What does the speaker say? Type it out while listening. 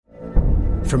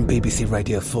From BBC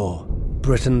Radio 4,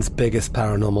 Britain's biggest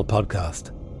paranormal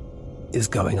podcast is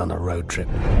going on a road trip.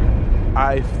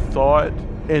 I thought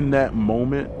in that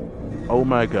moment, oh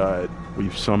my God,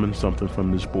 we've summoned something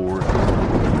from this board.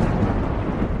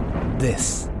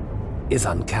 This is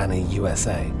Uncanny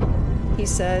USA. He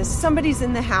says, somebody's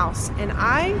in the house, and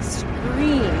I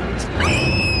screamed.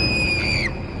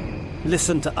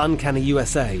 Listen to Uncanny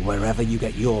USA wherever you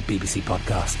get your BBC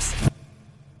podcasts,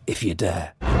 if you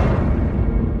dare.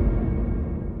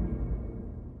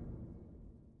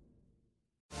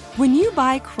 When you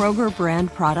buy Kroger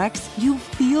brand products, you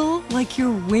feel like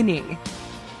you're winning.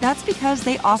 That's because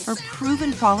they offer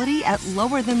proven quality at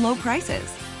lower than low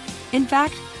prices. In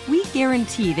fact, we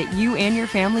guarantee that you and your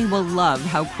family will love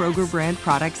how Kroger brand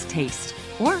products taste,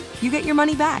 or you get your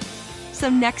money back. So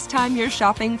next time you're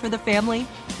shopping for the family,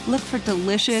 look for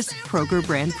delicious Kroger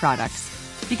brand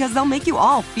products, because they'll make you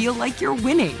all feel like you're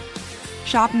winning.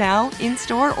 Shop now,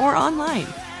 in-store, or online.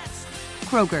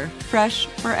 Kroger, fresh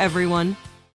for everyone.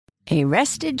 A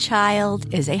rested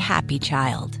child is a happy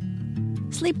child.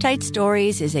 Sleep Tight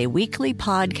Stories is a weekly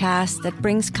podcast that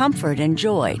brings comfort and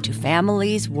joy to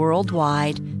families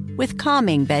worldwide with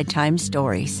calming bedtime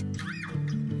stories.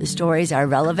 The stories are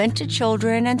relevant to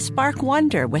children and spark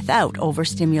wonder without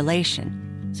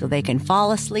overstimulation, so they can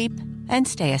fall asleep and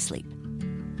stay asleep.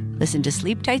 Listen to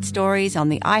Sleep Tight Stories on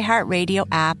the iHeartRadio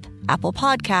app, Apple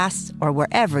Podcasts, or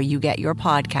wherever you get your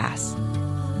podcasts.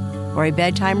 For a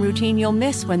bedtime routine you'll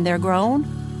miss when they're grown,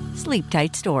 Sleep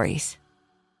Tight Stories.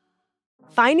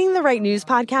 Finding the right news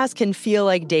podcast can feel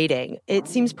like dating. It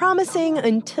seems promising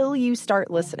until you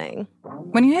start listening.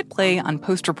 When you hit play on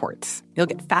Post Reports, you'll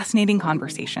get fascinating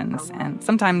conversations and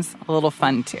sometimes a little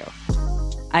fun, too.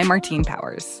 I'm Martine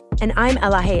Powers. And I'm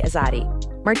Elahe Azadi.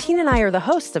 Martine and I are the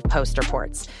hosts of Post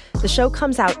Reports. The show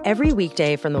comes out every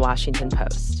weekday from the Washington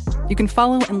Post. You can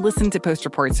follow and listen to Post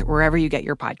Reports wherever you get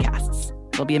your podcasts.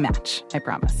 It'll be a match, I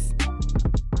promise.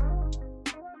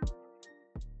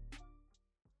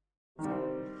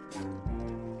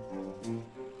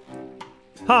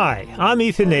 Hi, I'm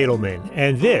Ethan Nadelman,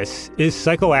 and this is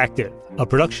Psychoactive, a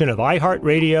production of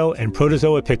iHeartRadio and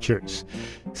Protozoa Pictures.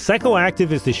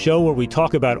 Psychoactive is the show where we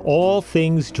talk about all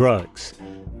things drugs.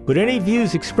 But any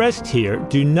views expressed here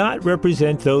do not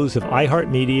represent those of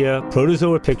iHeartMedia,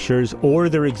 Protozoa Pictures, or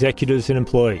their executives and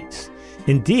employees.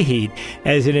 Indeed,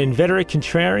 as an inveterate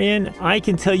contrarian, I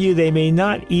can tell you they may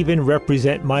not even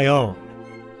represent my own.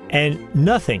 And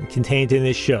nothing contained in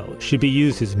this show should be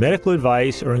used as medical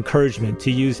advice or encouragement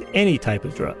to use any type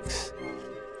of drugs.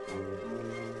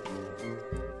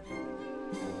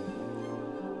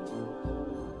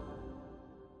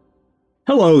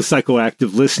 Hello,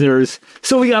 Psychoactive listeners.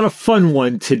 So we got a fun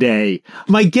one today.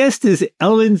 My guest is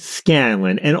Ellen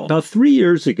Scanlon, and about 3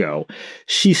 years ago,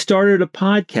 she started a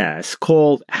podcast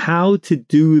called How to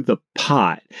Do the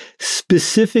Pot,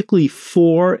 specifically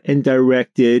for and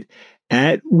directed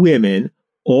at women,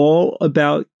 all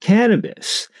about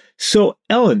cannabis. So,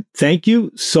 Ellen, thank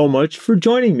you so much for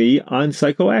joining me on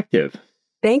Psychoactive.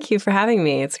 Thank you for having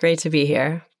me. It's great to be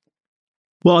here.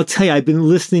 Well, I'll tell you, I've been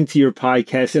listening to your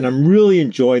podcast and I'm really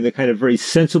enjoying the kind of very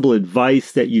sensible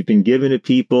advice that you've been giving to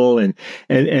people and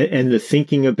the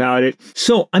thinking about it.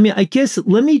 So, I guess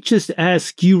let me just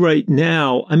ask you right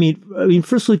now.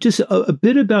 First of all, just a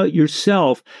bit about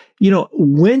yourself.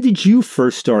 When did you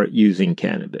first start using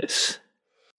cannabis?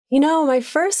 My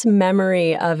first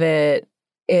memory of it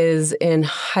is in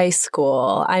high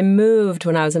school. I moved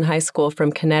when I was in high school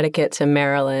from Connecticut to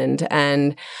Maryland,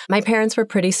 and my parents were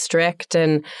pretty strict,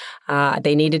 and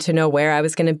they needed to know where I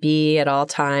was going to be at all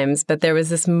times. But there was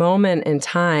this moment in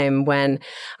time when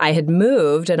I had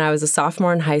moved and I was a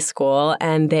sophomore in high school,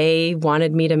 and they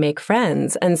wanted me to make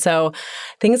friends. And so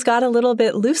things got a little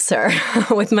bit looser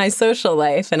with my social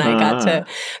life, and I got to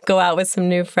go out with some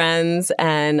new friends.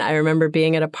 And I remember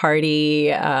being at a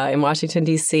party in Washington,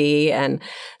 D.C., and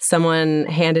someone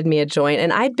handed me a joint,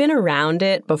 and I'd been around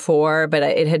it before, but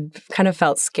it had kind of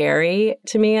felt scary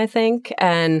to me, I think.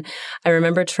 And I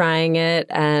remember trying it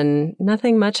and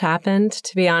nothing much happened,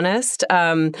 to be honest.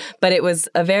 But it was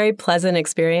a very pleasant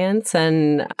experience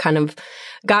and kind of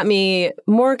got me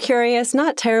more curious,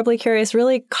 not terribly curious.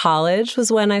 Really, college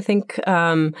was when I think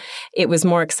it was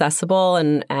more accessible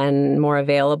and more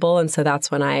available. And so that's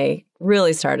when I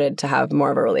really started to have more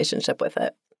of a relationship with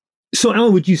it. So,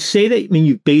 Ellen, would you say that,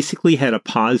 you basically had a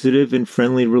positive and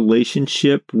friendly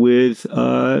relationship with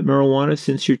marijuana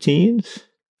since your teens?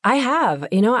 I have.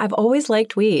 I've always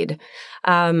liked weed.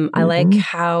 I like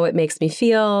how it makes me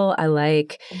feel. I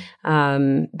like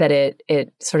that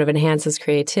it sort of enhances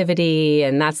creativity,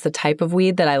 and that's the type of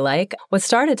weed that I like. What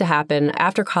started to happen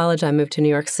after college, I moved to New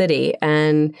York City,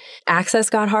 and access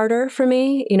got harder for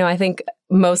me. I think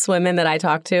most women that I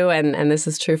talk to, and this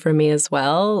is true for me as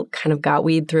well, kind of got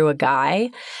weed through a guy.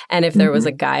 And if there was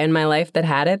a guy in my life that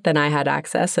had it, then I had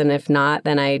access. And if not,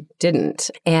 then I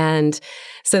didn't. And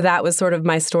so that was sort of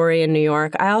my story in New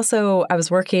York. I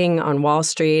was working on Wall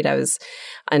Street. I was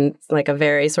in like a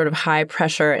very sort of high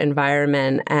pressure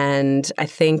environment. And I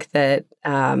think that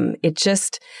it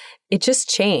just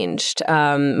changed.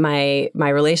 My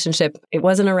relationship, it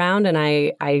wasn't around, and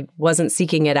I wasn't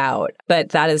seeking it out. But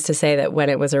that is to say that when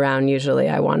it was around, usually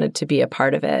I wanted to be a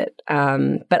part of it.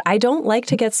 But I don't like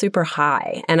to get super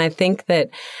high. And I think that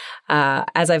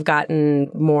as I've gotten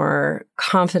more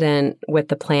confident with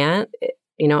the plant,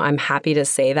 I'm happy to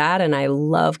say that. And I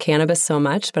love cannabis so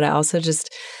much, but I also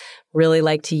just really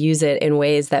like to use it in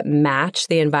ways that match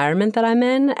the environment that I'm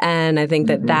in. And I think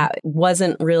that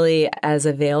wasn't really as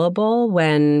available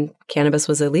when cannabis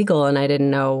was illegal and I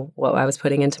didn't know what I was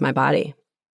putting into my body.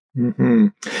 Yeah,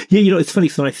 it's funny.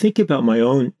 So I think about my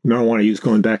own marijuana use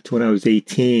going back to when I was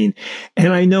 18.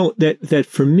 And I know that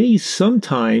for me,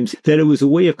 sometimes that it was a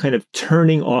way of kind of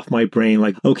turning off my brain.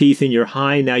 Like, okay, Ethan, you're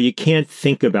high now. You can't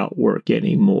think about work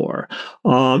anymore.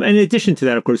 And in addition to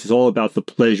that, of course, it's all about the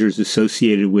pleasures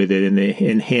associated with it and the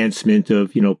enhancement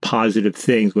of, positive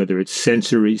things, whether it's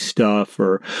sensory stuff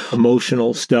or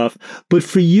emotional stuff. But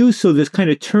for you, so this kind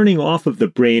of turning off of the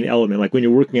brain element, like when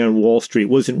you're working on Wall Street,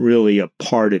 wasn't really a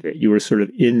part of it. You were sort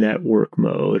of in that work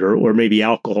mode, or maybe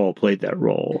alcohol played that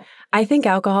role. I think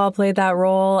alcohol played that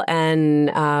role.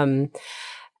 And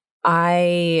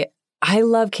I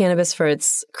love cannabis for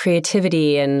its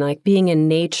creativity and like being in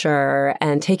nature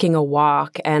and taking a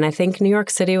walk. And I think New York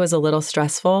City was a little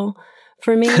stressful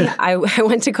for me. I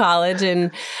went to college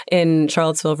in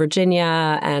Charlottesville,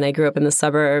 Virginia, and I grew up in the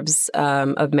suburbs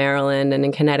of Maryland and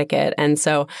in Connecticut. And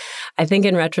so I think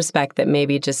in retrospect that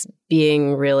maybe just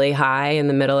being really high in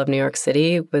the middle of New York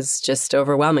City was just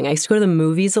overwhelming. I used to go to the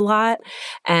movies a lot,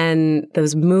 and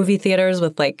those movie theaters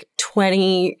with like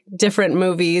 20 different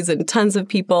movies and tons of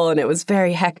people, and it was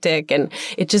very hectic, and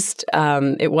it just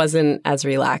it wasn't as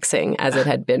relaxing as it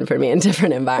had been for me in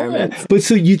different environments. But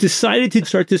so you decided to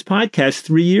start this podcast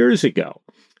 3 years ago.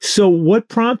 So what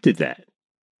prompted that?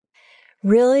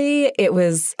 Really, it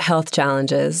was health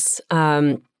challenges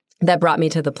that brought me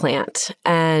to the plant.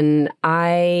 And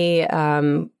I,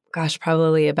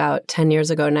 probably about 10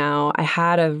 years ago now, I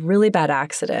had a really bad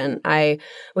accident. I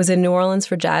was in New Orleans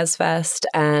for Jazz Fest,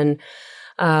 and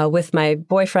with my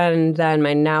boyfriend, then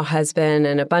my now husband,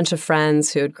 and a bunch of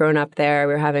friends who had grown up there.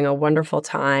 We were having a wonderful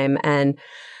time, and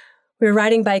we were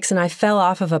riding bikes, and I fell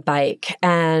off of a bike,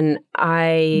 and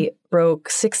I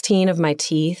broke 16 of my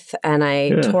teeth, and I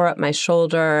tore up my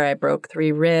shoulder. I broke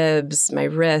 3 ribs, my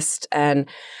wrist, and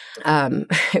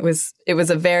it was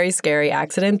a very scary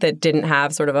accident that didn't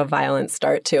have sort of a violent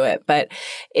start to it, but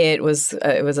it was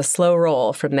a slow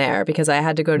roll from there because I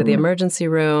had to go to the emergency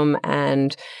room,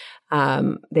 and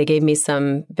they gave me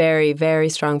some very, very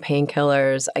strong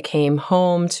painkillers. I came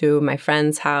home to my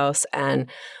friend's house and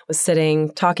was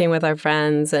sitting, talking with our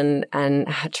friends and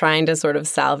trying to sort of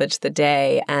salvage the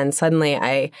day. And suddenly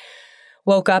I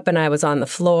woke up and I was on the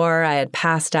floor. I had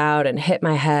passed out and hit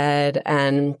my head.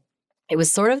 And it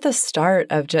was sort of the start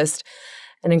of just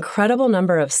an incredible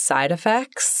number of side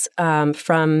effects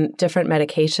from different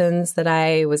medications that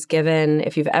I was given.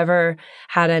 If you've ever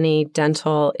had any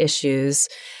dental issues,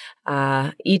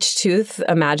 each tooth,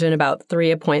 imagine about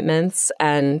 3 appointments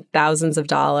and thousands of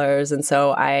dollars. And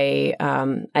so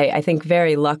I think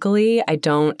very luckily, I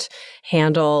don't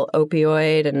handle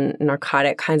opioid and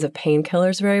narcotic kinds of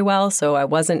painkillers very well. So I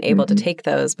wasn't able to take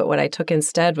those. But what I took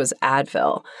instead was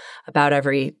Advil about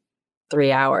every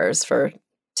 3 hours for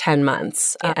 10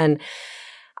 months. And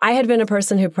I had been a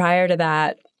person who prior to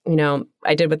that,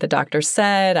 I did what the doctor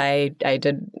said. I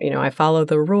did, I followed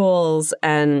the rules.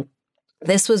 And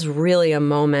this was really a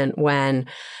moment when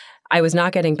I was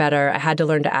not getting better. I had to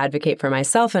learn to advocate for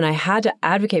myself, and I had to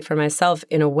advocate for myself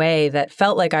in a way that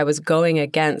felt like I was going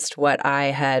against what I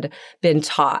had been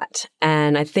taught.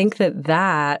 And I think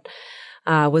that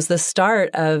was the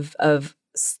start of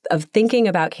thinking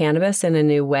about cannabis in a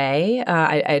new way.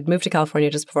 I had moved to California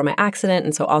just before my accident,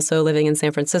 and so also living in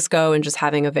San Francisco and just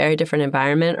having a very different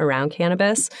environment around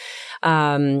cannabis.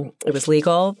 It was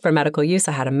legal for medical use.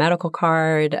 I had a medical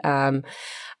card.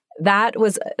 that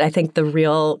was, I think, the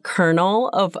real kernel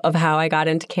of how I got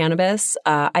into cannabis.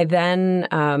 I then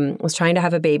was trying to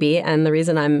have a baby. And the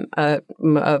reason I'm a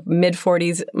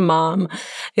mid-40s mom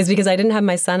is because I didn't have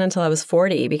my son until I was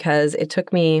 40, because it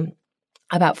took me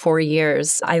about 4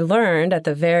 years. I learned at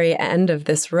the very end of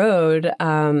this road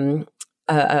on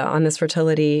this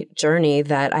fertility journey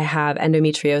that I have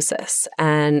endometriosis.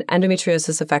 And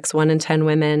endometriosis affects 1 in 10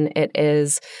 women. It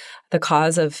is the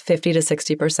cause of 50 to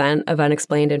 60% of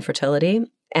unexplained infertility.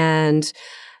 And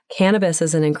cannabis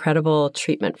is an incredible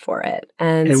treatment for it.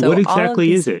 And so what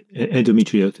exactly is it,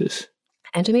 endometriosis?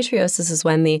 Endometriosis is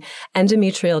when the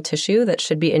endometrial tissue that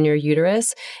should be in your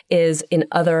uterus is in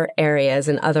other areas,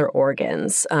 in other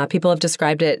organs. People have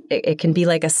described it, it can be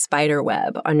like a spider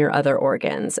web on your other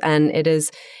organs. And it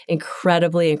is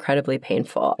incredibly, incredibly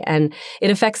painful. And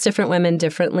it affects different women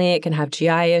differently. It can have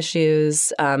GI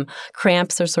issues.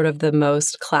 Cramps are sort of the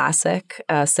most classic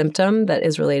symptom that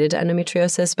is related to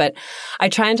endometriosis. But I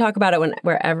try and talk about it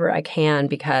wherever I can,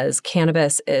 because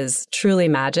cannabis is truly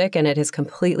magic, and it has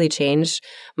completely changed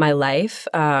my life.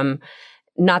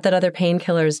 Not that other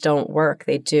painkillers don't work,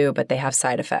 they do, but they have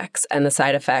side effects. And the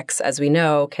side effects, as we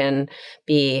know, can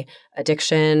be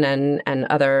addiction and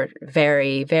other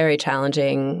very, very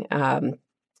challenging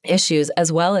issues,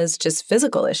 as well as just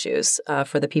physical issues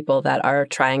for the people that are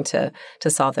trying to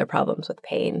solve their problems with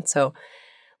pain. So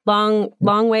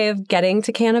long way of getting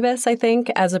to cannabis, I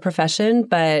think, as a profession,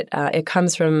 but it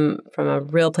comes from a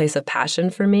real place of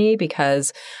passion for me,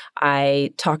 because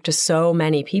I talk to so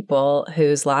many people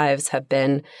whose lives have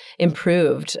been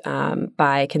improved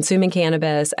by consuming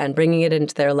cannabis and bringing it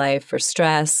into their life for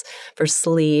stress, for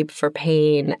sleep, for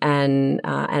pain, and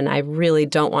I really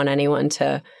don't want anyone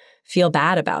to feel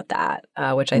bad about that,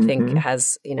 which I think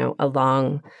has, a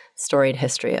long, storied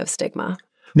history of stigma.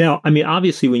 Now, I mean,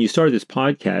 obviously, when you started this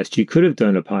podcast, you could have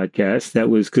done a podcast that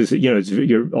was, because,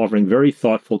 you're offering very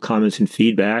thoughtful comments and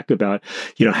feedback about,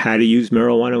 how to use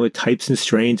marijuana with types and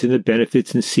strains and the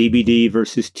benefits in CBD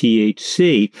versus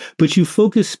THC, but you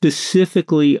focus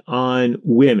specifically on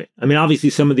women. I mean, obviously,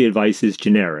 some of the advice is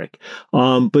generic,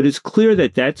 but it's clear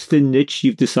that that's the niche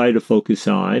you've decided to focus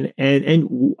on.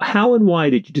 And how and why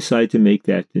did you decide to make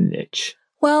that the niche?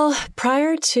 Well,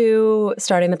 prior to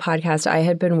starting the podcast, I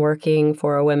had been working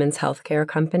for a women's healthcare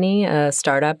company, a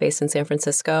startup based in San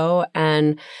Francisco.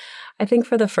 And I think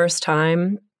for the first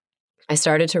time, I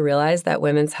started to realize that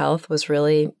women's health was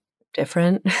really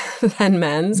different than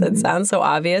men's. It sounds so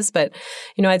obvious, but,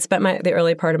 I'd spent the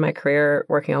early part of my career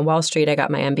working on Wall Street. I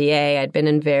got my MBA. I'd been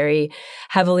in very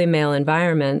heavily male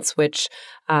environments, which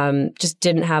just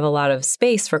didn't have a lot of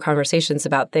space for conversations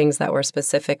about things that were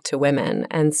specific to women.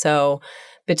 And so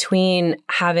between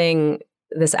having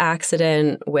this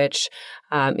accident, which,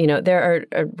 there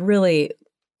are really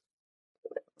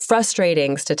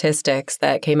frustrating statistics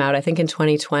that came out, I think in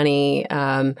 2020,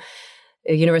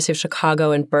 the University of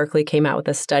Chicago and Berkeley came out with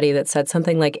a study that said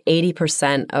something like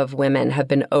 80% of women have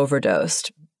been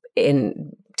overdosed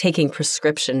in taking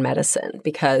prescription medicine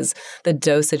because the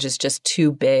dosage is just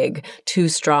too big, too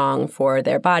strong for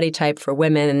their body type, for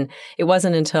women. It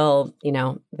wasn't until,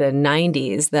 the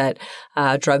 90s that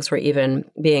drugs were even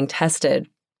being tested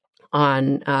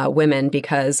on women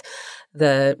because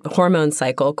the hormone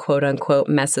cycle, quote unquote,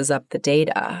 messes up the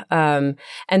data.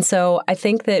 And so I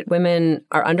think that women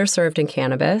are underserved in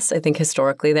cannabis. I think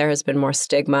historically there has been more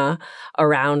stigma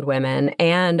around women.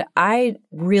 And I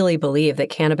really believe that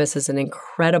cannabis is an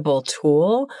incredible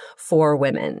tool for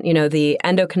women. The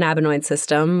endocannabinoid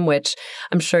system, which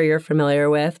I'm sure you're familiar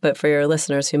with, but for your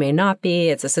listeners who may not be,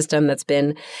 it's a system that's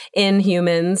been in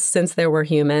humans since there were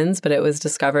humans, but it was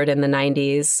discovered in the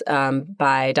 90s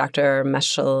by Dr.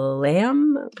 Raphael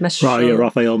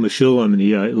Mechoulam,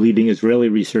 the leading Israeli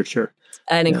researcher.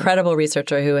 An incredible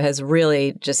researcher who has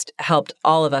really just helped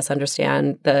all of us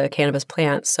understand the cannabis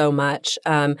plant so much.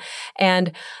 And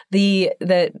the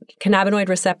cannabinoid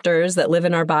receptors that live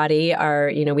in our body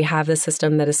are, we have this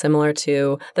system that is similar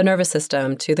to the nervous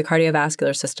system, to the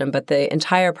cardiovascular system, but the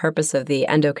entire purpose of the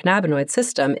endocannabinoid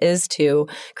system is to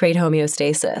create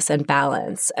homeostasis and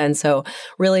balance. And so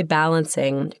really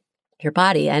balancing your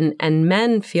body. And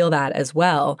men feel that as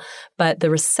well. But the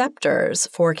receptors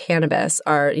for cannabis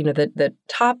are,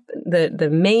 the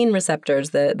main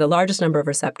receptors, the largest number of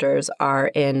receptors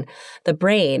are in the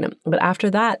brain. But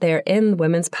after that, they're in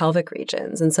women's pelvic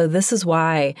regions. And so this is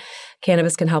why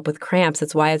cannabis can help with cramps.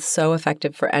 It's why it's so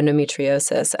effective for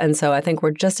endometriosis. And so I think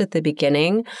we're just at the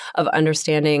beginning of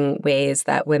understanding ways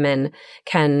that women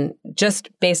can, just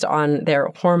based on their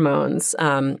hormones,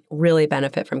 really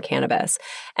benefit from cannabis.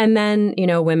 And then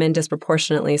then, women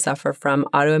disproportionately suffer from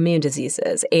autoimmune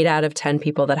diseases. 8 out of 10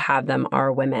 people that have them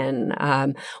are women.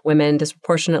 Women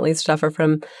disproportionately suffer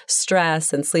from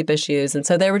stress and sleep issues. And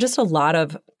so there were just a lot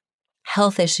of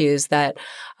health issues that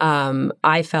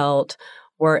I felt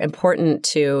were important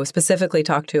to specifically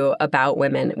talk to about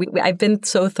women. I've been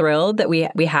so thrilled that we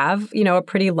have, a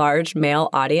pretty large male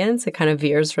audience. It kind of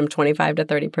veers from 25 to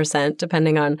 30%,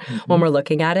 depending on when we're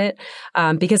looking at it.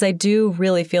 Because I do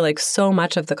really feel like so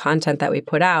much of the content that we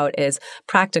put out is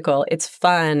practical. It's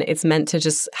fun. It's meant to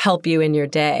just help you in your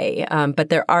day. But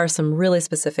there are some really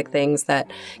specific things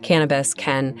that cannabis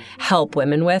can help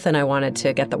women with, and I wanted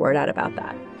to get the word out about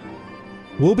that.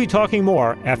 We'll be talking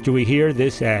more after we hear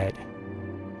this ad.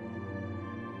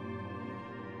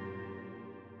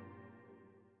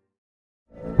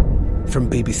 From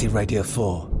BBC Radio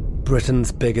 4,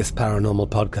 Britain's biggest paranormal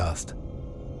podcast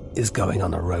is going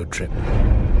on a road trip.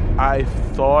 I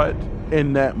thought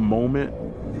in that moment,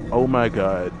 oh my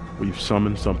God, we've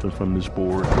summoned something from this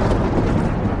board.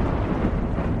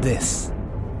 This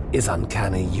is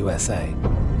Uncanny USA.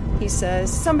 He says,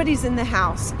 somebody's in the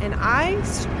house, and I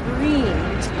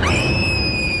screamed.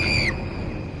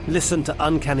 Listen to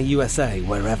Uncanny USA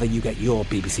wherever you get your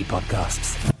BBC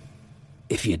podcasts,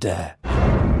 if you dare.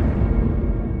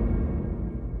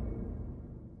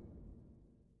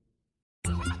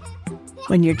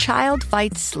 When your child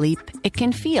fights sleep, it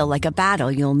can feel like a battle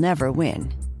you'll never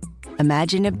win.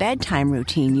 Imagine a bedtime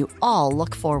routine you all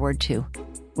look forward to,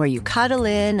 where you cuddle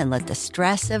in and let the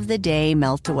stress of the day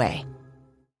melt away.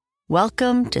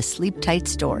 Welcome to Sleep Tight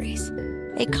Stories,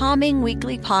 a calming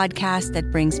weekly podcast that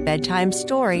brings bedtime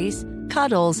stories,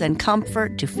 cuddles, and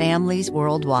comfort to families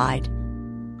worldwide.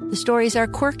 The stories are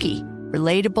quirky,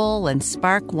 relatable, and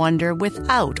spark wonder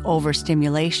without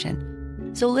overstimulation,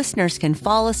 so listeners can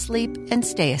fall asleep and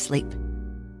stay asleep.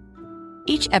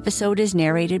 Each episode is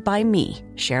narrated by me,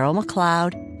 Cheryl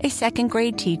McLeod, a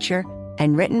second-grade teacher,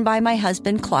 and written by my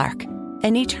husband, Clark,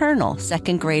 an eternal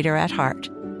second grader at heart.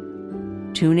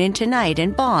 Tune in tonight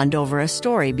and bond over a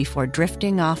story before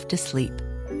drifting off to sleep.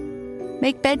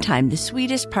 Make bedtime the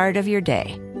sweetest part of your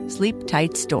day. Sleep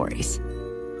Tight Stories.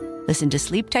 Listen to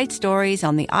Sleep Tight Stories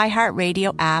on the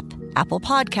iHeartRadio app, Apple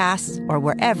Podcasts, or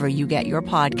wherever you get your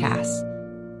podcasts.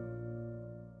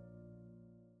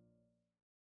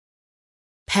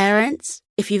 Parents,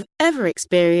 if you've ever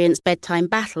experienced bedtime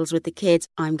battles with the kids,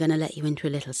 I'm going to let you into a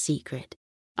little secret.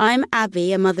 I'm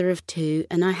Abby, a mother of 2,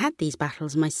 and I had these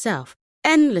battles myself.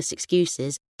 Endless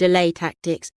excuses, delay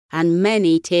tactics, and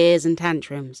many tears and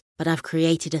tantrums. But I've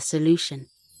created a solution.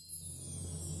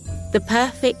 The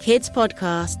perfect kids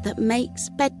podcast that makes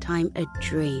bedtime a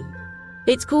dream.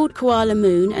 It's called Koala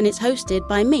Moon, and it's hosted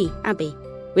by me, Abby,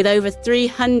 with over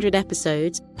 300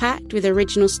 episodes packed with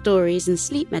original stories and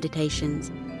sleep meditations.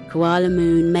 Koala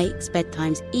Moon makes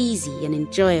bedtimes easy and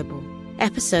enjoyable.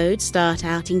 Episodes start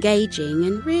out engaging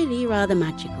and really rather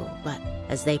magical, but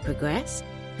as they progress,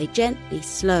 they gently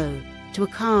slow to a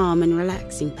calm and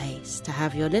relaxing pace to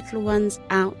have your little ones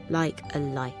out like a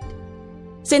light.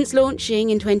 Since launching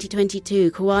in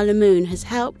 2022, Koala Moon has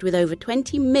helped with over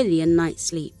 20 million nights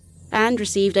sleep and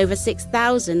received over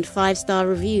 6,000 5-star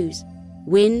reviews.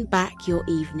 Win back your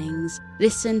evenings.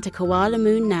 Listen to Koala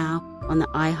Moon now on the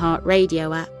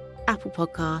iHeartRadio app, Apple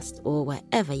Podcasts, or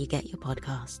wherever you get your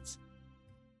podcasts.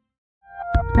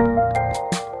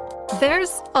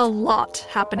 There's a lot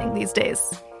happening these days,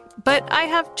 but I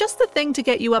have just the thing to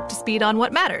get you up to speed on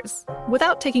what matters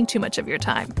without taking too much of your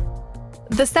time.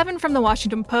 The 7 from the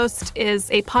Washington Post is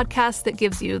a podcast that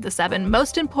gives you the 7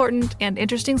 most important and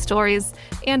interesting stories,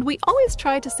 and we always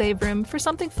try to save room for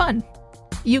something fun.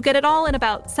 You get it all in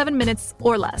about 7 minutes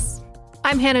or less.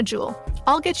 I'm Hannah Jewell.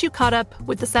 I'll get you caught up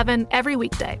with the 7 every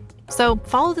weekday. So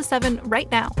follow the 7 right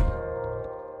now.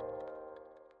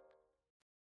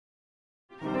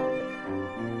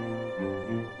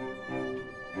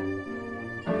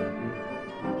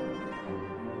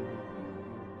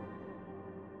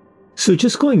 So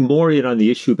just going more in on the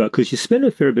issue about, because you spend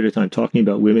a fair bit of time talking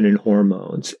about women and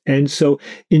hormones. And so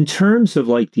in terms of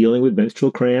like dealing with menstrual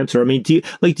cramps, or do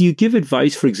you give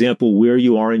advice, for example, where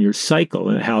you are in your cycle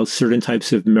and how certain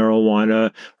types of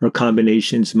marijuana or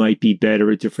combinations might be better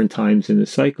at different times in the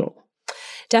cycle?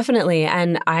 Definitely.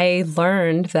 And I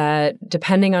learned that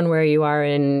depending on where you are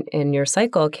in your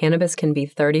cycle, cannabis can be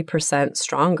 30%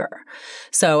 stronger.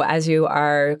 So as you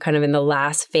are kind of in the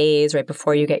last phase right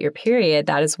before you get your period,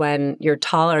 that is when your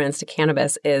tolerance to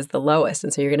cannabis is the lowest.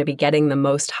 And so you're going to be getting the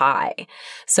most high.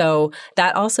 So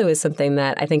that also is something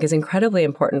that I think is incredibly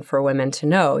important for women to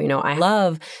know. You know, I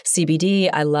love CBD.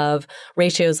 I love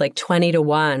ratios like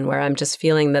 20-1, where I'm just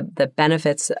feeling the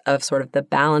benefits of sort of the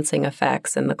balancing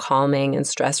effects and the calming and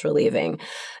stress relieving.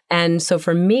 And so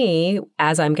for me,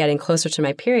 as I'm getting closer to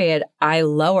my period, I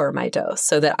lower my dose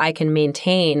so that I can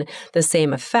maintain the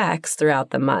same effects throughout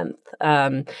the month.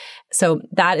 So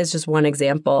that is just one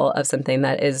example of something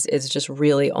that is just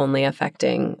really only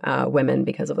affecting women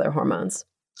because of their hormones.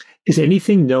 Is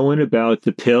anything known about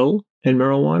the pill and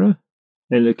marijuana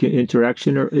and the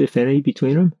interaction, or if any,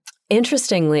 between them?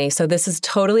 Interestingly, so this is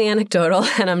totally anecdotal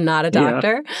and I'm not a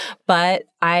doctor, but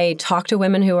I talk to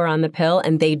women who are on the pill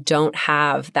and they don't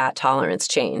have that tolerance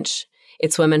change.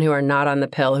 It's women who are not on the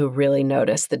pill who really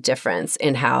notice the difference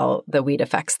in how the weed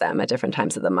affects them at different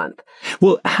times of the month.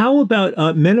 Well, how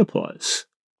about menopause?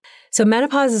 So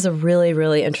menopause is a really,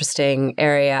 really interesting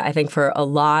area, I think, for a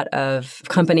lot of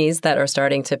companies that are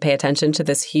starting to pay attention to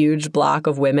this huge block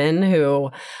of women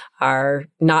who are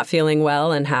not feeling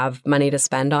well and have money to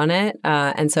spend on it.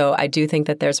 And so I do think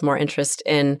that there's more interest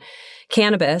in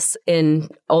cannabis in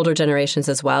older generations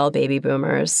as well, baby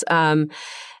boomers.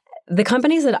 The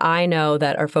companies that I know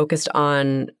that are focused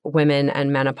on women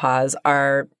and menopause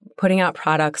are putting out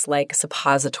products like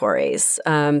suppositories.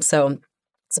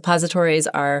 Suppositories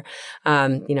are,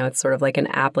 it's sort of like an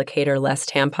applicator-less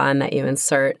tampon that you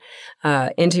insert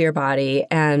into your body.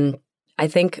 And I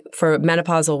think for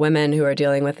menopausal women who are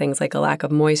dealing with things like a lack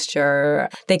of moisture,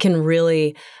 they can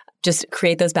really just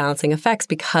create those balancing effects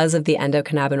because of the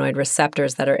endocannabinoid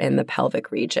receptors that are in the pelvic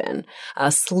region.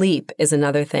 Sleep is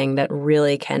another thing that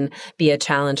really can be a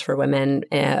challenge for women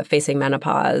facing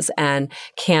menopause, and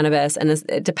cannabis. And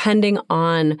depending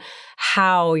on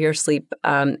how your sleep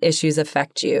issues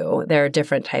affect you, there are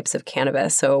different types of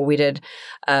cannabis. So we did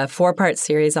a 4-part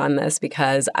series on this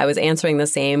because I was answering the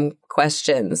same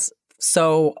questions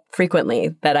so frequently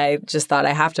that I just thought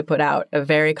I have to put out a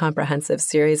very comprehensive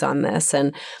series on this.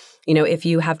 And if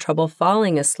you have trouble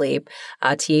falling asleep,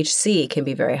 THC can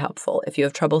be very helpful. If you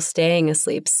have trouble staying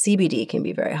asleep, CBD can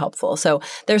be very helpful. So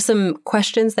there's some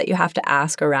questions that you have to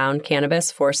ask around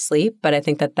cannabis for sleep, but I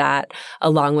think that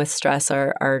along with stress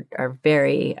are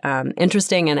very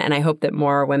interesting. And I hope that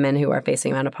more women who are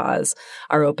facing menopause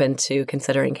are open to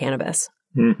considering cannabis.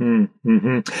 Mm-hmm,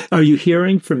 mm-hmm. Are you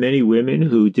hearing from many women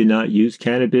who did not use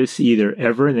cannabis either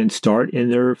ever and then start in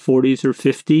their 40s or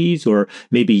 50s, or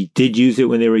maybe did use it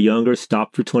when they were younger,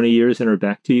 stopped for 20 years and are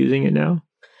back to using it now?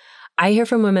 I hear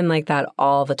from women like that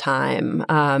all the time.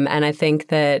 And I think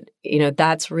that,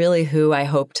 that's really who I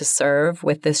hope to serve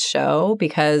with this show,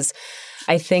 because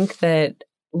I think that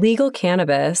legal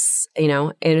cannabis,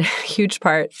 in huge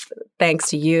part thanks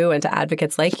to you and to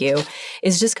advocates like you,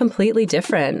 is just completely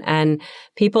different. And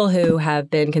people who have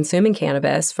been consuming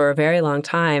cannabis for a very long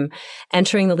time,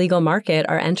 entering the legal market,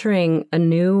 are entering a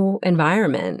new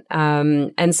environment.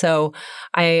 And so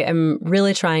I am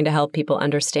really trying to help people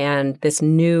understand this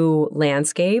new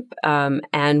landscape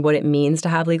and what it means to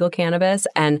have legal cannabis,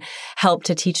 and help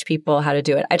to teach people how to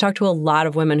do it. I talk to a lot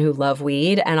of women who love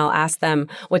weed, and I'll ask them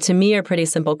what to me are pretty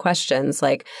simple questions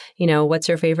like, what's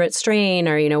your favorite strain,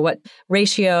 or, what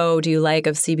ratio do you like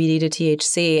of CBD to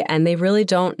THC? And they really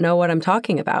don't know what I'm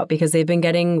talking about because they've been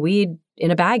getting weed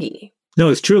in a baggie. No,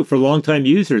 it's true. For longtime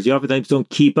users, you oftentimes don't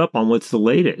keep up on what's the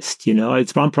latest.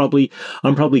 I'm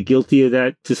probably guilty of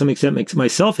that to some extent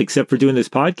myself, except for doing this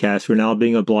podcast. We're now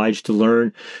being obliged to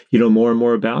learn, more and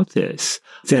more about this.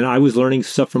 And I was learning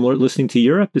stuff from listening to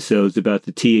your episodes about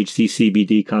the THC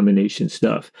CBD combination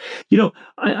stuff.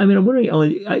 I'm wondering,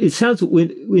 Ellen, it sounds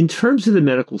in terms of the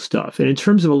medical stuff and in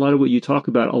terms of a lot of what you talk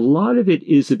about, a lot of it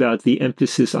is about the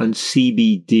emphasis on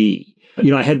CBD.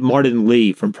 I had Martin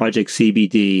Lee from Project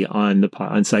CBD on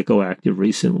Psychoactive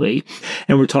recently,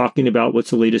 and we're talking about what's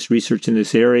the latest research in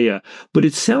this area. But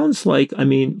it sounds like,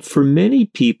 for many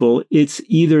people, it's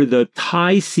either the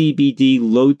high CBD,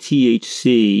 low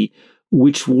THC,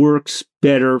 which works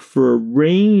better for a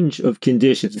range of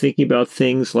conditions, thinking about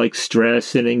things like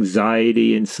stress and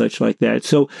anxiety and such like that.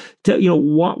 So,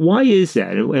 why is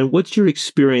that? And what's your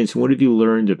experience? And what have you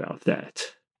learned about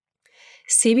that?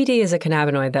 CBD is a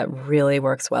cannabinoid that really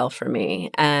works well for me,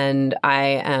 and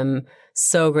I am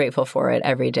so grateful for it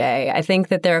every day. I think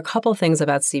that there are a couple things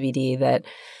about CBD that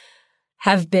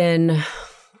have been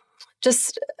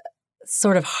just that's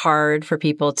sort of hard for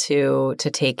people to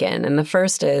take in. And the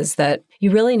first is that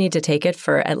you really need to take it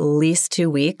for at least 2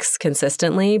 weeks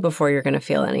consistently before you're going to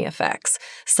feel any effects.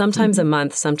 Sometimes a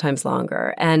month, sometimes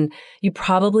longer. And you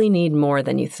probably need more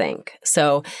than you think.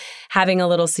 So having a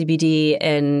little CBD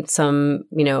in some,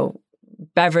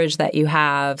 beverage that you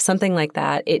have, something like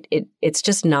that, it's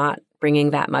just not bringing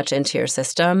that much into your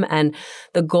system. And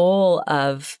the goal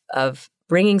of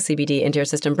bringing CBD into your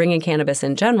system, bringing cannabis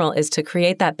in general, is to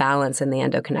create that balance in the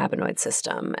endocannabinoid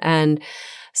system. And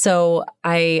so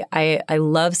I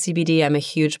love CBD. I'm a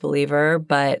huge believer,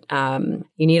 but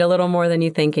you need a little more than you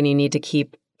think, and you need to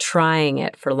keep trying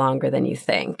it for longer than you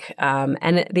think.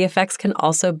 And the effects can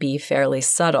also be fairly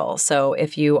subtle. So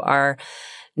if you are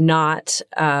not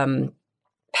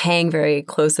paying very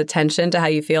close attention to how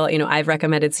you feel. I've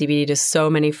recommended CBD to so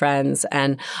many friends,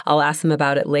 and I'll ask them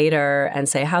about it later and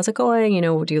say, how's it going?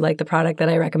 Do you like the product that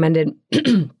I recommended?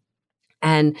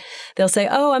 And they'll say,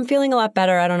 oh, I'm feeling a lot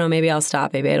better. I don't know, maybe I'll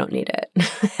stop. Maybe I don't need it.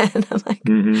 And I'm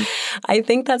like, I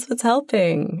think that's what's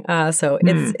helping. So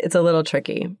it's a little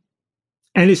tricky.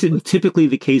 And is it typically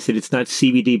the case that it's not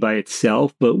CBD by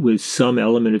itself, but with some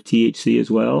element of THC as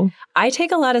well? I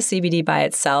take a lot of CBD by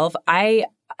itself.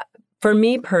 For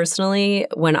me personally,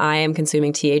 when I am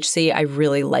consuming THC, I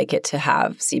really like it to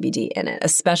have CBD in it,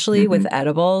 especially with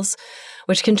edibles,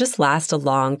 which can just last a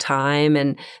long time.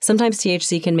 And sometimes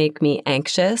THC can make me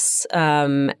anxious.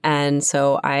 And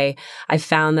so I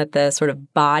found that the sort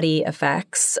of body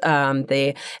effects,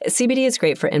 the CBD is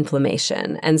great for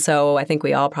inflammation. And so I think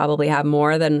we all probably have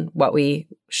more than what we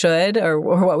should or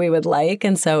what we would like.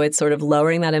 And so it's sort of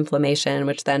lowering that inflammation,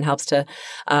 which then helps to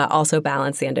also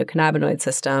balance the endocannabinoid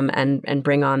system and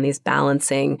bring on these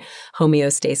balancing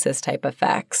homeostasis type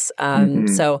effects.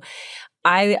 So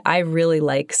I really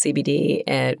like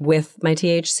CBD with my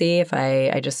THC. If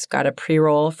I just got a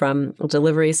pre-roll from a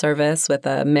delivery service with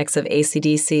a mix of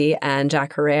AC/DC and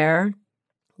Jack Herer,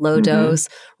 low dose,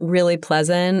 really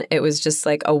pleasant. It was just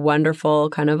like a wonderful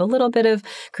kind of a little bit of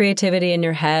creativity in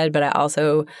your head. But I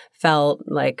also felt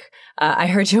like I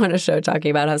heard you on a show talking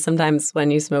about how sometimes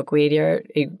when you smoke weed,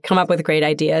 you come up with great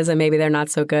ideas and maybe they're not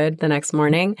so good the next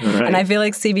morning. Right. And I feel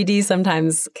like CBD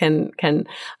sometimes can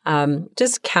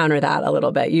just counter that a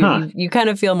little bit. You kind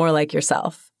of feel more like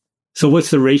yourself. So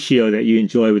what's the ratio that you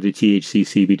enjoy with the THC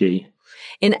CBD?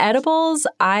 In edibles,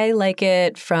 I like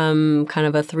it from kind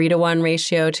of a 3-to-1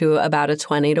 ratio to about a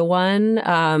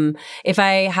 20-to-1. If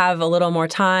I have a little more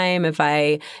time, if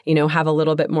I, have a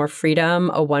little bit more freedom,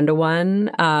 a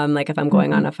 1-to-1. Like if I'm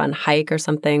going on a fun hike or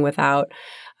something without.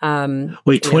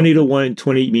 Wait, 20-to-1,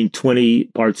 20, you mean 20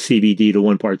 parts CBD to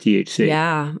 1 part THC?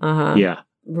 Yeah. Yeah.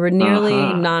 We're nearly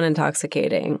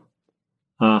non-intoxicating.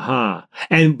 But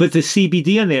the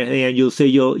CBD on the other hand, you'll say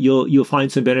you'll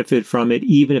find some benefit from it,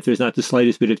 even if there's not the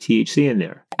slightest bit of THC in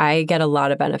there. I get a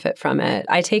lot of benefit from it.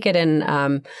 I take it in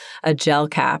a gel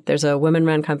cap. There's a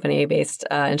women-run company based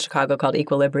in Chicago called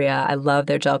Equilibria. I love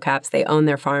their gel caps. They own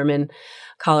their farm in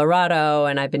Colorado,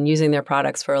 and I've been using their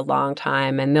products for a long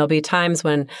time. And there'll be times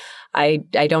when I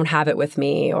don't have it with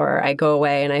me, or I go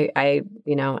away and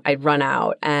I run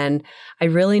out. And I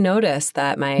really notice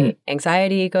that my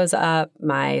anxiety goes up,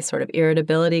 my sort of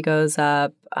irritability goes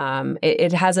up.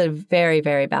 It has a very,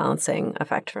 very balancing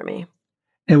effect for me.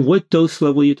 And what dose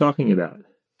level are you talking about?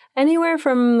 Anywhere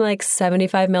from like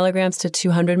 75 milligrams to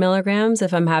 200 milligrams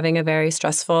if I'm having a very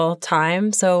stressful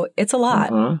time. So it's a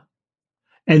lot.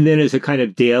 And then as a kind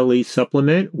of daily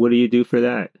supplement, what do you do for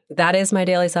that? That is my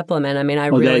daily supplement. I mean, I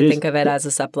really think of it as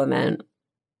a supplement.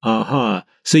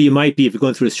 So you might be, if you're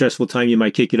going through a stressful time, you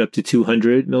might kick it up to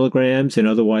 200 milligrams and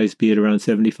otherwise be at around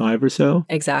 75 or so?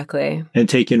 Exactly. And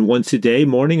taken once a day,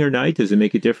 morning or night, does it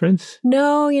make a difference?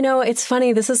 No, it's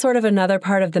funny. This is sort of another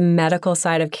part of the medical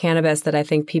side of cannabis that I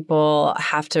think people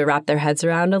have to wrap their heads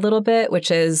around a little bit, which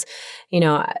is,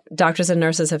 doctors and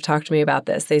nurses have talked to me about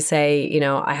this. They say,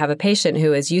 I have a patient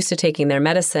who is used to taking their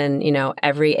medicine,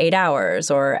 every 8 hours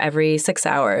or every 6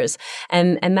 hours.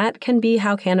 And that can be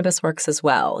how cannabis works as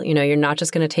well. You're not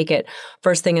just going to take it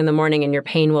first thing in the morning and your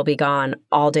pain will be gone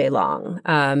all day long.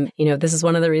 This is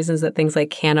one of the reasons that things like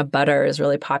canna butter is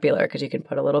really popular, because you can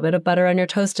put a little bit of butter on your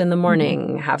toast in the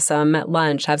morning, have some at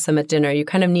lunch, have some at dinner. You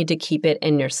kind of need to keep it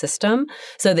in your system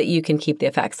so that you can keep the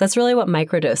effects. That's really what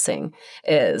microdosing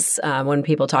is. When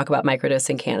people talk about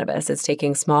microdosing cannabis, it's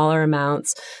taking smaller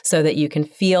amounts so that you can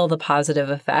feel the positive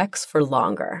effects for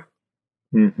longer.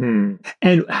 And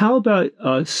how about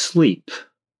sleep?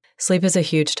 Sleep is a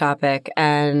huge topic.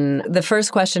 And the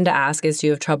first question to ask is, do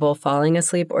you have trouble falling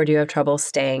asleep or do you have trouble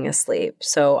staying asleep?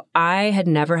 So I had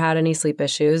never had any sleep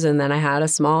issues. And then I had a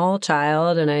small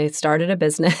child and I started a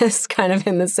business kind of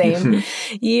in the same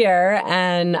year.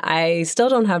 And I still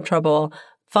don't have trouble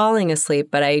falling asleep,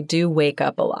 but I do wake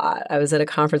up a lot. I was at a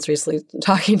conference recently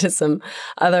talking to some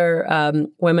other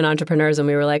women entrepreneurs, and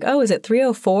we were like, oh, is it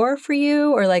 3:04 for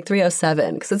you or like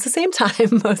 3:07? Because it's the same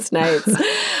time most nights.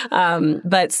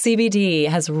 But CBD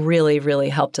has really, really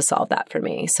helped to solve that for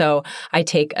me. So I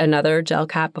take another gel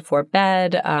cap before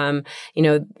bed.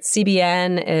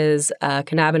 CBN is a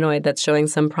cannabinoid that's showing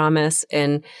some promise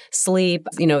in sleep.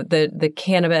 The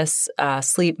cannabis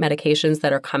sleep medications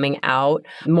that are coming out,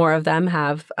 more of them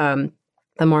have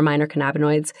the more minor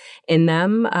cannabinoids in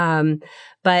them.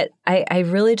 But I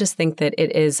really just think that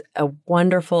it is a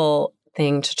wonderful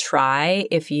thing to try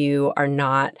if you are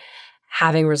not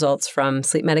having results from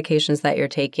sleep medications that you're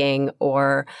taking,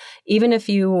 or even if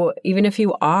you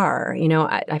are.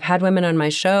 I've had women on my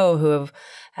show who have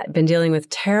been dealing with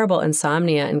terrible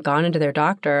insomnia and gone into their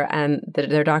doctor, and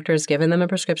their doctor has given them a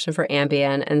prescription for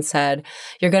Ambien and said,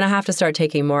 you're going to have to start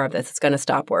taking more of this. It's going to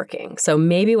stop working. So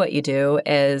maybe what you do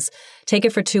is take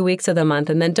it for 2 weeks of the month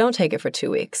and then don't take it for 2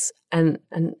 weeks. And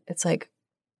it's like,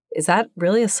 is that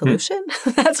really a solution?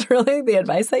 That's really the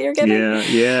advice that you're giving?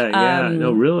 Yeah.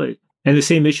 No, really. And the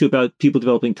same issue about people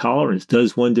developing tolerance.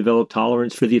 Does one develop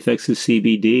tolerance for the effects of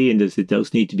CBD? And does it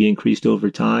need to be increased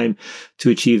over time to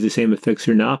achieve the same effects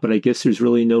or not? But I guess there's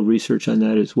really no research on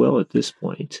that as well at this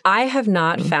point. I have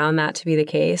not found that to be the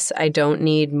case. I don't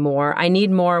need more. I need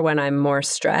more when I'm more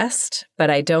stressed, but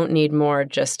I don't need more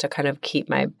just to kind of keep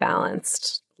my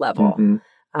balanced level.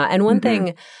 And one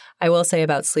thing I will say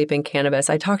about sleep and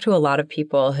cannabis, I talk to a lot of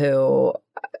people who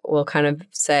will kind of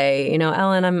say,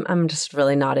 Ellen, I'm just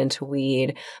really not into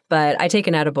weed, but I take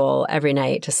an edible every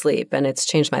night to sleep and it's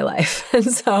changed my life.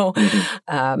 And so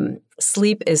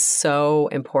sleep is so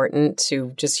important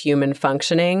to just human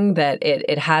functioning that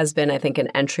it has been, I think, an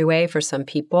entryway for some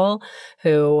people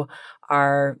who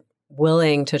are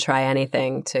willing to try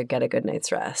anything to get a good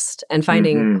night's rest and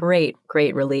finding great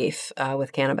relief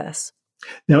with cannabis.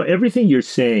 Now, everything you're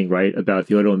saying, right, about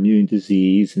the autoimmune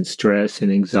disease and stress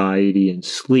and anxiety and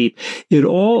sleep, it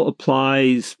all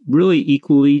applies really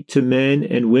equally to men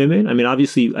and women. I mean,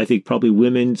 obviously, I think probably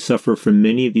women suffer from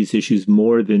many of these issues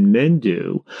more than men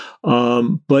do.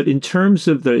 But in terms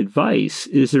of the advice,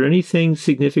 is there anything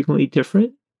significantly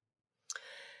different?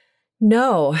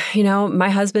 No. My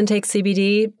husband takes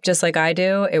CBD just like I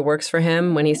do. It works for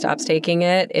him when he stops taking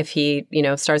it. If he,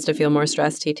 starts to feel more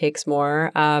stressed, he takes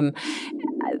more.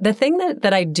 The thing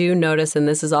that I do notice, and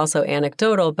this is also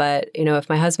anecdotal, but, if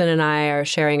my husband and I are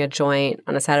sharing a joint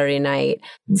on a Saturday night,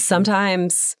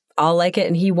 sometimes I'll like it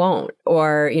and he won't.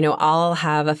 Or, I'll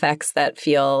have effects that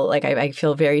feel like I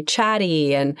feel very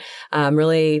chatty and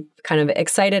really kind of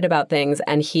excited about things,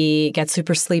 and he gets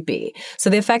super sleepy.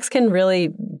 So the effects can really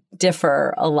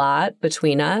differ a lot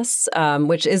between us,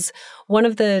 which is one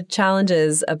of the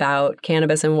challenges about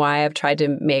cannabis and why I've tried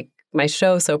to make my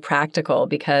show so practical,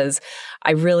 because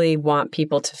I really want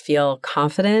people to feel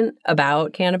confident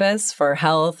about cannabis for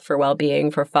health, for well-being,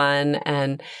 for fun,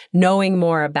 and knowing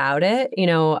more about it.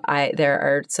 There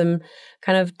are some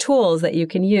kind of tools that you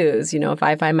can use. If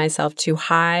I find myself too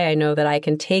high, I know that I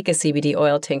can take a CBD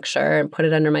oil tincture and put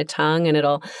it under my tongue and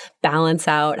it'll balance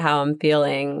out how I'm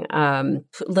feeling.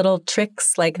 Little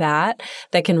tricks like that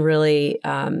can really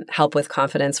help with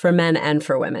confidence for men and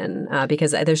for women,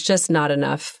 because there's just not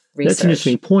enough research. That's an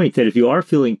interesting point, that if you are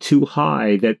feeling too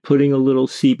high, that putting a little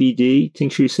CBD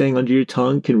tincture, you're saying, under your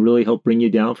tongue can really help bring you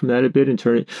down from that a bit and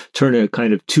turn a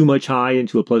kind of too much high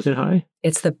into a pleasant high?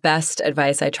 It's the best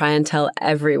advice. I try and tell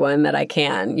everyone that I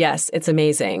can. Yes, it's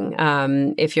amazing.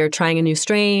 If you're trying a new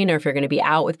strain, or if you're going to be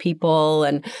out with people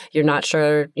and you're not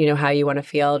sure, how you want to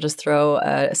feel, just throw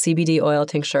a CBD oil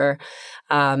tincture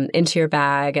into your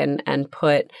bag and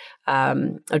put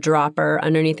a dropper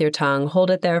underneath your tongue. Hold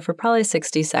it there for probably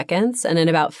 60 seconds. And in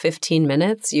about 15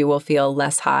 minutes, you will feel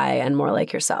less high and more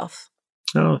like yourself.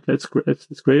 Oh, that's great.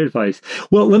 That's great advice.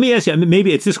 Well, let me ask you,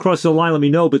 maybe if this crosses the line, let me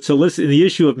know. But so listen, the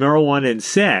issue of marijuana and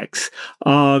sex,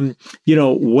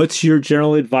 what's your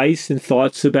general advice and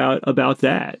thoughts about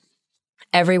that?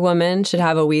 Every woman should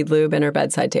have a weed lube in her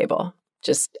bedside table.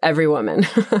 Just every woman.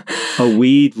 A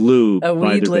weed lube. A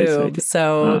weed lube.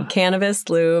 So cannabis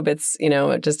lube, it's,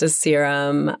 just a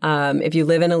serum. If you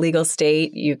live in a legal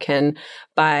state, you can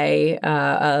buy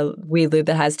a weed lube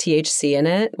that has THC in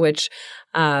it, which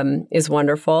is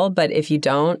wonderful. But if you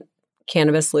don't,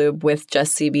 cannabis lube with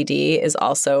just CBD is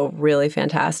also really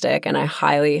fantastic, and I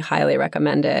highly, highly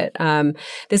recommend it.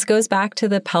 This goes back to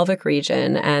the pelvic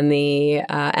region and the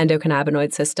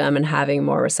endocannabinoid system and having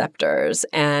more receptors.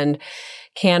 And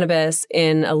cannabis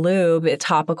in a lube, it's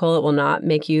topical. It will not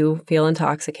make you feel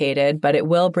intoxicated, but it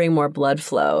will bring more blood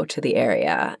flow to the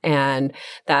area. And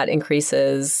that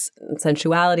increases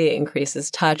sensuality, it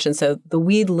increases touch. And so the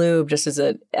weed lube, just as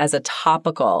a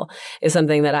topical, is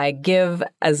something that I give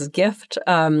as a gift.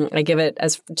 I give it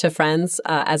to friends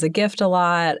as a gift a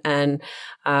lot. And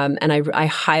I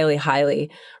highly, highly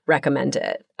recommend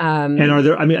it. And are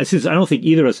there, I mean, since I don't think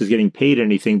either of us is getting paid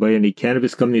anything by any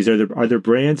cannabis companies, are there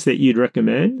brands that you'd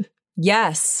recommend?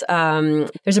 Yes.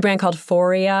 There's a brand called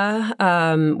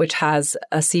Foria, which has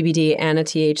a CBD and a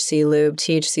THC lube.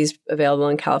 THC is available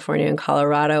in California and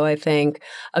Colorado, I think.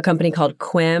 A company called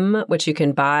Quim, which you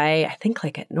can buy, I think,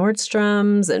 like at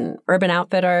Nordstrom's and Urban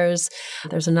Outfitters.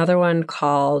 There's another one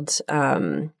called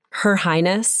Her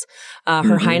Highness.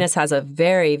 Her Highness has a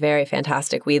very, very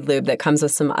fantastic weed lube that comes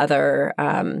with some other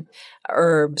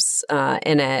herbs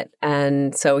in it.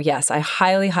 And so, yes, I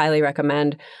highly, highly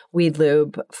recommend weed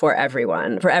lube for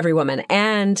everyone, for every woman.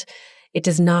 And it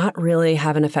does not really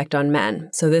have an effect on men.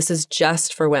 So this is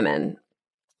just for women.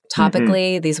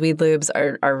 Topically, these weed lubes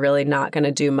are really not going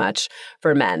to do much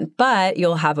for men. But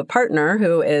you'll have a partner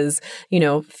who is,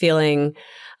 feeling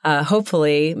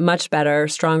hopefully much better,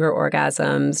 stronger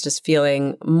orgasms, just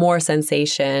feeling more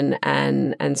sensation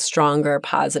and stronger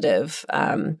positive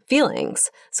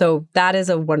feelings. So that is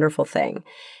a wonderful thing.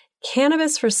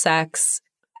 Cannabis for sex,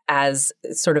 as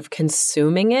sort of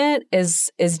consuming it, is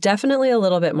definitely a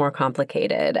little bit more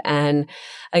complicated. And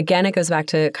again, it goes back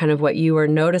to kind of what you were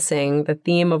noticing, the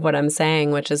theme of what I'm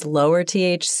saying, which is lower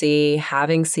THC,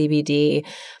 having CBD.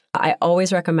 I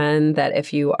always recommend that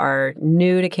if you are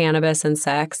new to cannabis and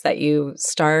sex, that you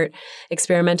start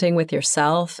experimenting with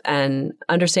yourself and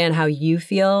understand how you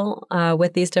feel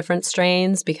with these different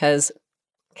strains, because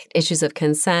issues of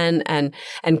consent and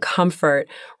comfort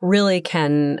really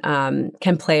can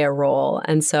play a role.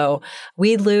 And so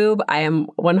weed lube, I am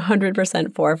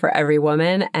 100% for every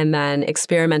woman, and then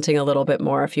experimenting a little bit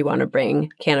more if you want to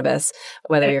bring cannabis,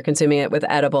 whether you're consuming it with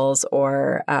edibles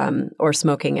or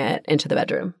smoking it, into the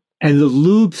bedroom. And the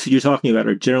lubes you're talking about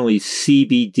are generally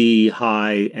CBD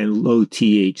high and low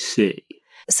THC.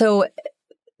 So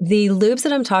the lubes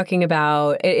that I'm talking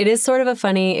about, it is sort of a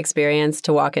funny experience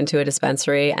to walk into a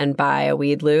dispensary and buy a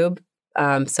weed lube.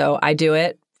 So I do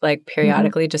it like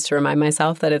periodically just to remind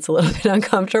myself that it's a little bit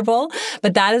uncomfortable.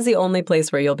 But that is the only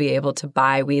place where you'll be able to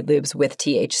buy weed lubes with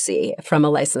THC from a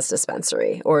licensed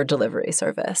dispensary or delivery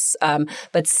service.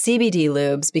 But CBD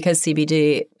lubes, because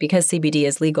CBD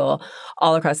is legal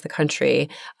all across the country,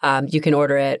 you can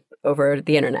order it over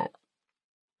the internet.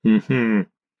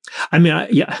 I mean,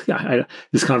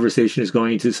 this conversation is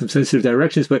going into some sensitive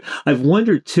directions, but I've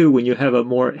wondered too, when you have a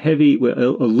more heavy, a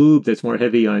lube that's more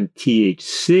heavy on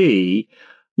THC,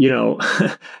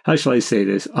 how shall I say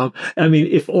this? I mean,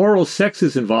 if oral sex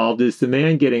is involved, is the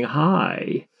man getting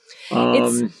high?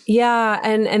 And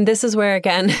this is where,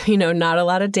 again, not a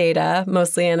lot of data,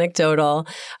 mostly anecdotal.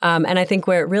 And I think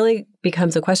where it really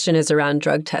becomes a question is around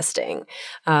drug testing.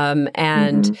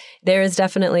 And there is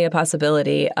definitely a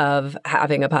possibility of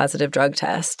having a positive drug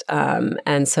test.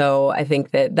 And so I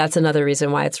think that that's another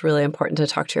reason why it's really important to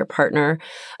talk to your partner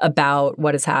about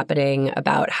what is happening,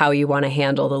 about how you want to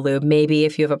handle the lube. Maybe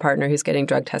if you have a partner who's getting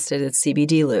drug tested, it's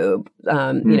CBD lube.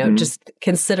 Just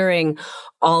considering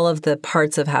all of the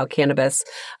parts of how cannabis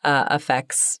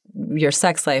affects your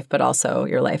sex life, but also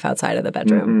your life outside of the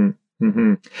bedroom.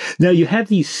 Now, you have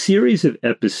these series of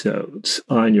episodes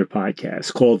on your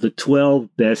podcast called The 12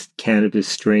 Best Cannabis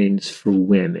Strains for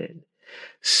Women.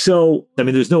 So, I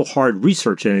mean, there's no hard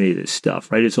research on any of this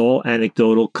stuff, right? It's all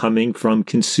anecdotal, coming from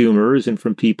consumers and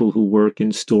from people who work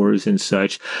in stores and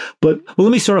such. But,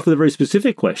 let me start off with a very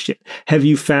specific question. Have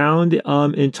you found,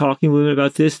 in talking with women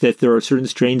about this, that there are certain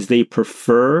strains they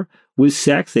prefer with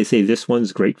sex? They say this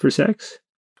one's great for sex?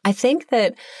 I think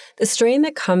that the strain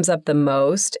that comes up the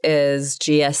most is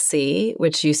GSC,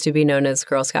 which used to be known as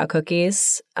Girl Scout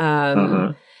cookies.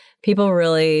 People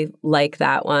really like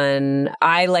that one.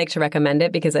 I like to recommend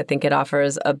it because I think it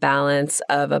offers a balance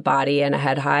of a body and a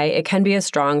head high. It can be a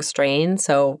strong strain,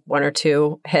 so 1 or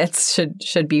 2 hits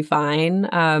should be fine.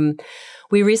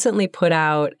 We recently put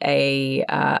out a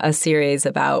series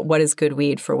about what is good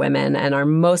weed for women, and our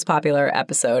most popular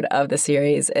episode of the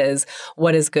series is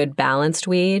what is good balanced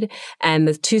weed. And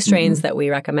the 2 strains that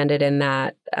we recommended in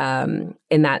that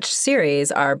in that series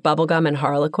are Bubblegum and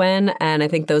Harlequin. And I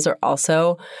think those are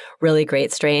also really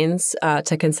great strains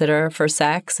to consider for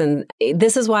sex. And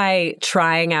this is why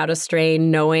trying out a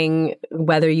strain, knowing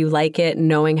whether you like it,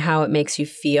 knowing how it makes you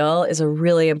feel is a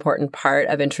really important part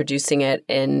of introducing it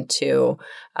into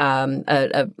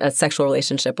a sexual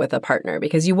relationship with a partner,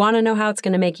 because you want to know how it's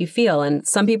going to make you feel. And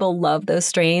some people love those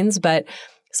strains, but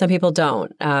some people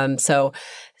don't. So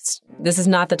this is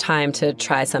not the time to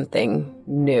try something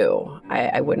new.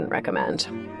 I wouldn't recommend.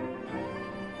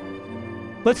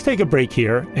 Let's take a break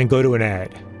here and go to an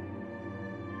ad.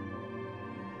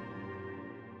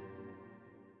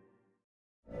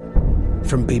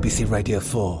 From BBC Radio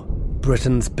 4,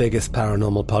 Britain's biggest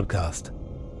paranormal podcast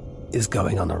is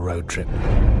going on a road trip.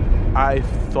 I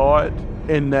thought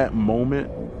in that moment,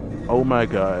 oh my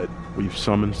God, we've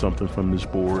summoned something from this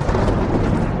board.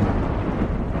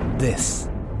 This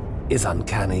is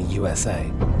Uncanny USA.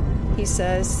 He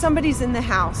says, somebody's in the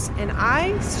house, and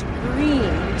I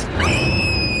screamed.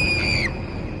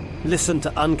 Listen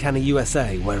to Uncanny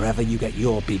USA wherever you get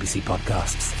your BBC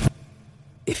podcasts,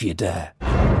 if you dare.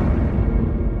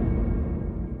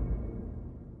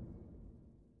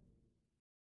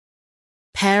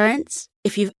 Parents,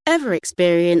 if you've ever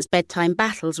experienced bedtime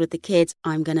battles with the kids,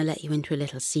 I'm going to let you into a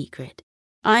little secret.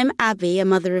 I'm Abby, a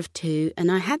mother of 2, and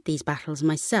I had these battles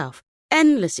myself.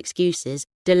 Endless excuses,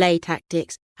 delay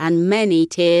tactics, and many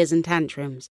tears and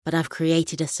tantrums. But I've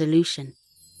created a solution.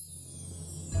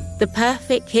 The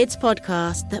perfect kids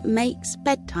podcast that makes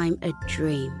bedtime a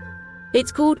dream.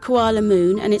 It's called Koala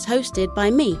Moon, and it's hosted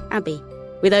by me, Abby,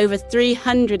 with over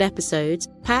 300 episodes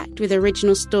packed with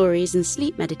original stories and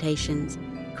sleep meditations.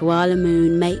 Koala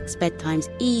Moon makes bedtimes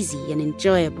easy and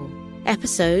enjoyable.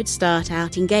 Episodes start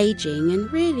out engaging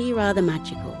and really rather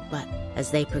magical, but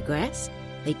as they progress,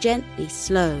 they gently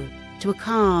slow to a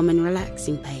calm and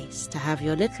relaxing pace to have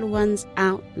your little ones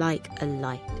out like a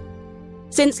light.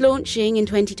 Since launching in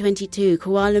 2022,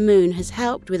 Koala Moon has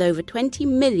helped with over 20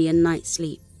 million nights'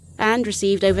 sleep and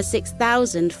received over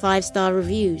 6,000 5-star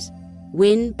reviews.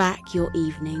 Win back your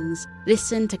evenings.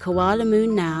 Listen to Koala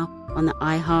Moon now on the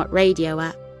iHeartRadio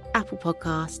app, Apple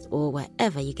Podcasts, or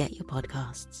wherever you get your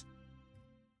podcasts.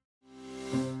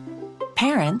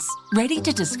 Parents, ready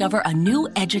to discover a new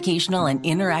educational and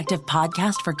interactive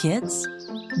podcast for kids?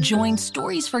 Join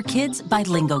Stories for Kids by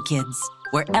Lingo Kids,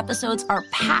 where episodes are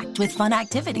packed with fun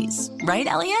activities. Right,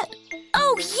 Elliot?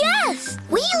 Oh, yes!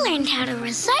 We learned how to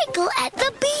recycle at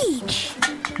the beach.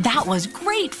 That was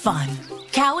great fun.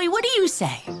 Callie, what do you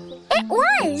say? It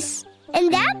was.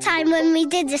 And that time when we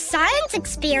did the science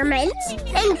experiments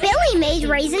and Billy made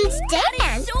raisins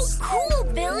dance. So cool,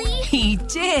 Billy. He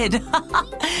did.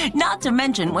 Not to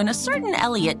mention when a certain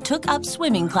Elliot took up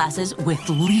swimming classes with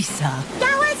Lisa.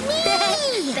 That was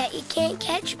me. Bet you can't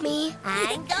catch me.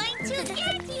 I'm going to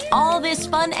get you. All this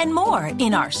fun and more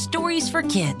in our Stories for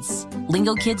Kids.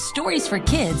 Lingo Kids Stories for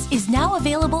Kids is now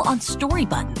available on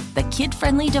Storybutton, the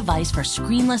kid-friendly device for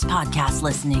screenless podcast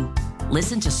listening.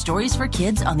 Listen to Stories for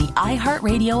Kids on the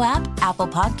iHeartRadio app, Apple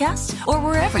Podcasts, or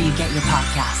wherever you get your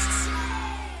podcasts.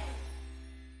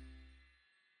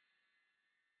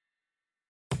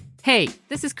 Hey,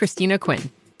 this is Christina Quinn.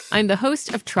 I'm the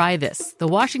host of Try This, the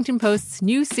Washington Post's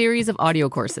new series of audio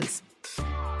courses.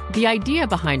 The idea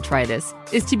behind Try This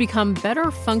is to become better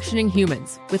functioning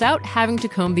humans without having to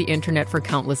comb the internet for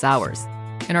countless hours.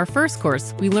 In our first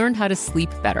course, we learned how to sleep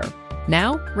better.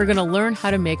 Now, we're going to learn how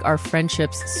to make our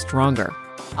friendships stronger.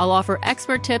 I'll offer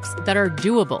expert tips that are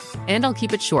doable, and I'll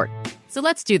keep it short. So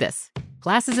let's do this.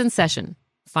 Class is in session.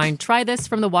 Find Try This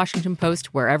from the Washington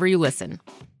Post wherever you listen.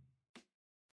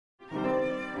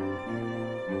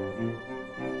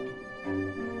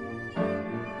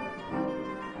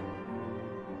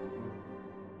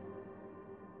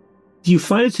 Do you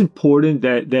find it's important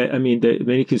that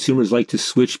many consumers like to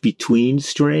switch between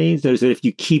strains? That is, that if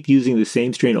you keep using the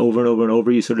same strain over and over and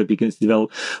over, you sort of begin to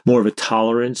develop more of a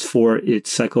tolerance for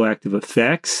its psychoactive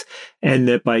effects, and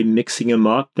that by mixing them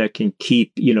up, that can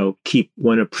keep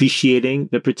one appreciating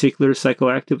the particular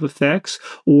psychoactive effects,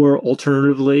 or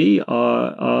alternatively,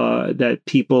 that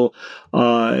people,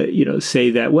 say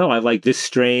that, well, I like this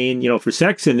strain, for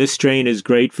sex, and this strain is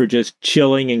great for just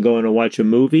chilling and going to watch a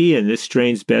movie, and this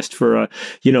strain's best for,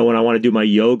 when I want to do my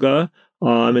yoga,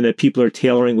 and that people are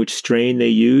tailoring which strain they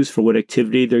use for what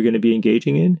activity they're going to be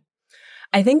engaging in?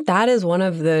 I think that is one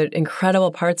of the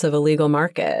incredible parts of a legal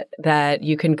market, that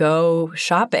you can go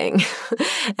shopping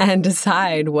and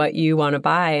decide what you want to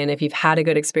buy. And if you've had a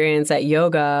good experience at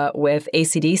yoga with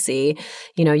AC/DC,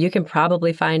 you can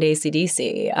probably find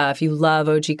AC/DC. If you love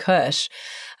OG Kush,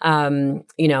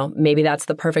 maybe that's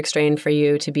the perfect strain for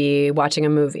you to be watching a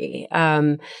movie.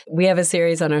 We have a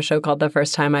series on our show called The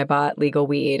First Time I Bought Legal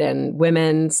Weed, and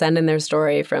women send in their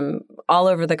story from all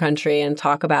over the country and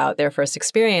talk about their first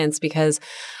experience, because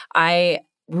I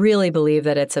really believe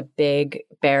that it's a big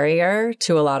barrier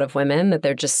to a lot of women, that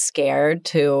they're just scared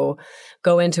to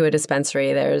go into a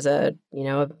dispensary. There's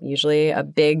usually a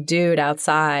big dude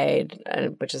outside,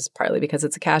 which is partly because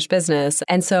it's a cash business.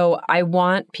 And so I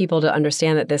want people to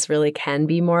understand that this really can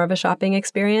be more of a shopping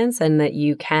experience, and that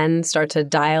you can start to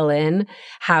dial in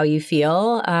how you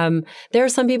feel. There are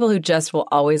some people who just will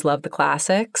always love the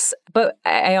classics, but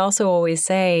I also always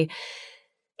say,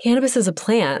 cannabis is a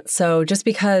plant. So just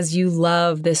because you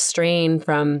love this strain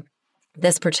from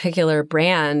this particular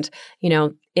brand,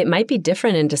 it might be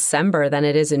different in December than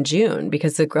it is in June,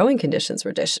 because the growing conditions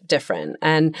were different.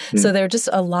 And so there are just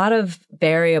a lot of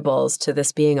variables to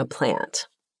this being a plant.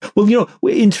 Well,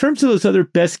 in terms of those other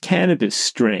best cannabis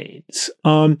strains,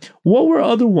 what were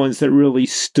other ones that really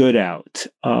stood out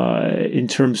in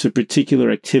terms of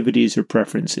particular activities or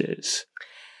preferences?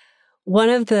 One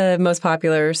of the most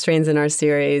popular strains in our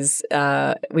series,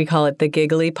 we call it the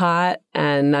Giggly Pot,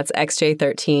 and that's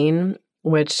XJ13,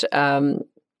 which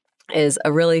is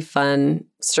a really fun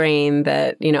strain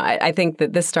that, I think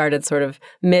that this started sort of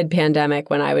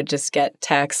mid-pandemic, when I would just get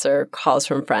texts or calls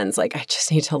from friends like, I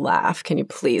just need to laugh. Can you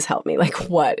please help me? Like,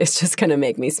 what? It's just going to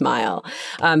make me smile.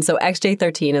 So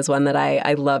XJ13 is one that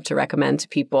I love to recommend to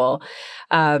people.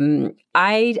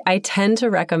 I tend to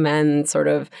recommend sort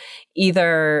of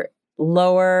either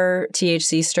lower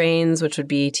THC strains, which would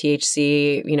be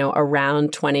THC,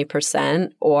 around 20%,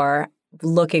 or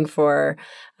looking for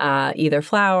either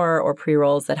flower or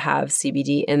pre-rolls that have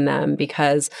CBD in them,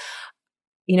 because,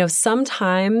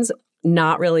 sometimes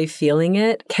not really feeling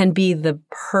it can be the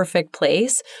perfect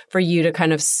place for you to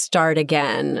kind of start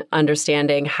again,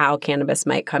 understanding how cannabis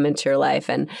might come into your life.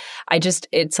 And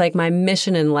it's like my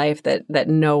mission in life that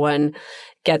no one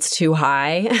gets too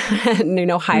high,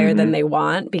 higher than they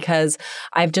want, because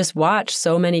I've just watched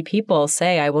so many people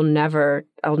say, I'll never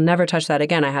touch that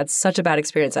again. I had such a bad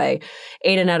experience. I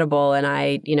ate an edible and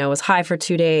I, was high for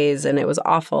 2 days and it was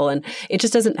awful. And it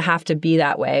just doesn't have to be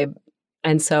that way.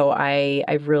 And so I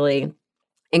really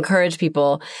encourage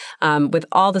people with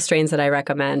all the strains that I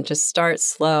recommend, just start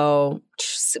slow,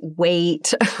 just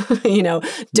wait,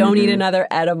 don't eat another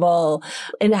edible,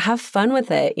 and have fun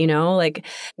with it. Like,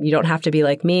 you don't have to be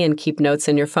like me and keep notes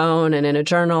in your phone and in a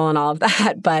journal and all of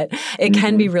that, but it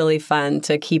can be really fun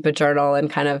to keep a journal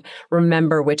and kind of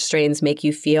remember which strains make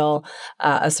you feel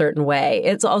a certain way.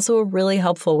 It's also a really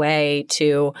helpful way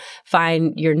to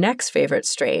find your next favorite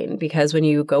strain, because when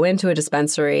you go into a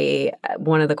dispensary,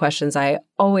 one of the questions I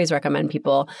always recommend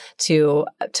people to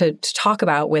talk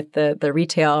about with the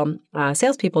retail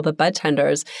salespeople, the bud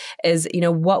tenders, is,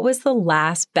 what was the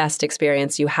last best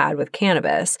experience you had with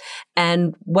cannabis,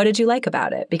 and what did you like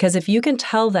about it? Because if you can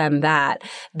tell them that,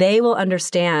 they will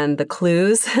understand the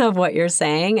clues of what you're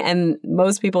saying. And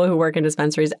most people who work in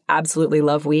dispensaries absolutely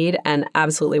love weed and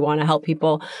absolutely want to help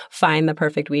people find the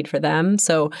perfect weed for them.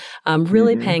 So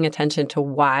really paying attention to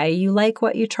why you like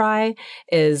what you try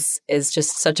is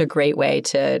just such a great way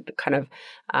to kind of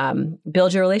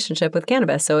build your relationship with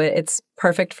cannabis. So it's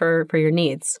perfect for your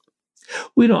needs.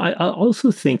 Well, I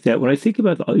also think that when I think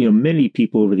about, many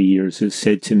people over the years have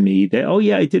said to me that, oh,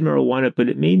 yeah, I did marijuana, but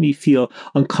it made me feel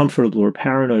uncomfortable or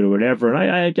paranoid or whatever.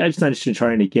 And I'm just not interested in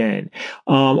trying again.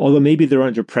 Although maybe they're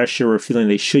under pressure or feeling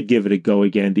they should give it a go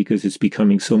again because it's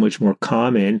becoming so much more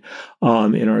common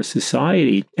in our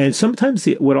society. And sometimes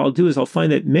what I'll do is I'll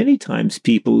find that many times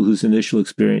people whose initial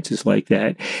experience is like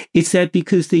that, it's that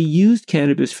because they used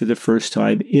cannabis for the first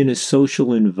time in a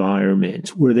social environment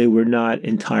where they were not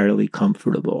entirely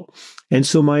comfortable. And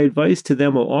so my advice to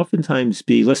them will oftentimes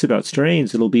be less about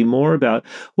strains. It'll be more about,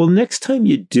 well, next time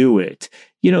you do it,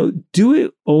 do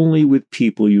it only with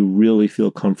people you really feel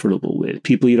comfortable with,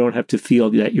 people you don't have to feel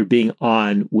that you're being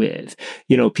on with,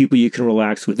 people you can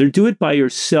relax with, or do it by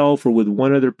yourself or with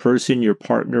one other person, your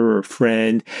partner or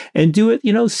friend, and do it,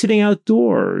 sitting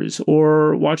outdoors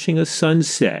or watching a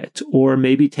sunset or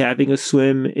maybe having a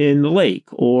swim in the lake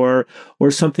or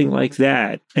something like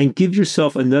that, and give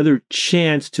yourself another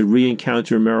chance to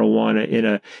re-encounter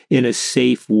marijuana in a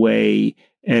safe way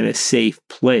and a safe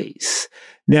place.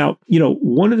 Now,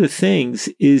 one of the things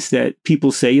is that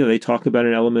people say, they talk about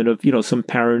an element of, some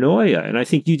paranoia. And I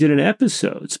think you did an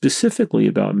episode specifically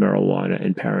about marijuana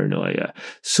and paranoia.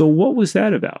 So what was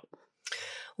that about?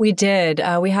 We did.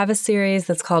 We have a series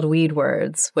that's called Weed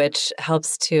Words, which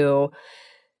helps to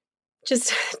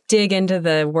just dig into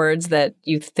the words that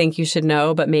you think you should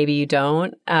know, but maybe you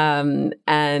don't.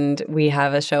 And we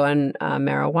have a show on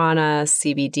marijuana,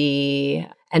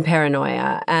 CBD, and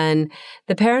paranoia. And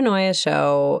the paranoia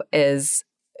show is,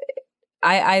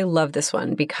 I love this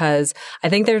one because I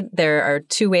think there are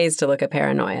two ways to look at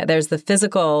paranoia. There's the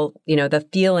physical, the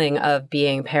feeling of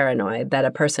being paranoid that a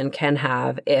person can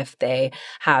have if they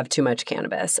have too much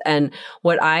cannabis. And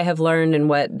what I have learned and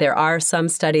what there are some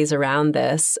studies around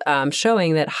this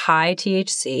showing that high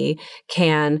THC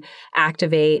can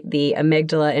activate the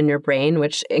amygdala in your brain,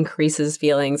 which increases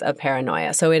feelings of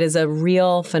paranoia. So it is a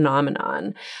real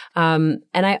phenomenon. And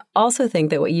I also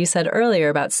think that what you said earlier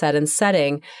about set and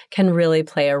setting can really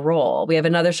play a role. We have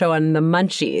another show on the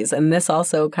munchies, and this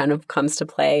also kind of comes to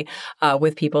play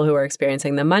with people who are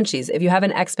experiencing the munchies. If you have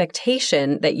an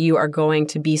expectation that you are going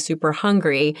to be super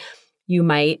hungry, you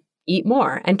might eat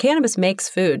more. And cannabis makes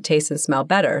food taste and smell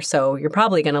better, so you're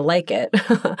probably going to like it.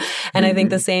 And I think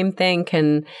the same thing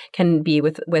can be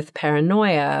with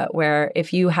paranoia, where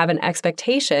if you have an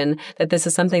expectation that this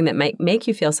is something that might make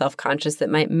you feel self-conscious, that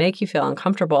might make you feel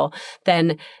uncomfortable,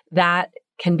 then that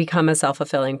can become a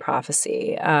self-fulfilling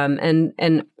prophecy. And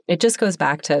it just goes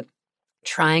back to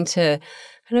trying to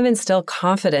kind of instill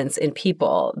confidence in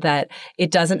people that it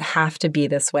doesn't have to be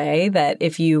this way, that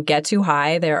if you get too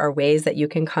high, there are ways that you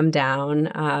can come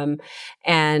down.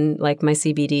 And like my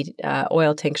CBD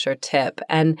oil tincture tip,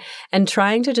 and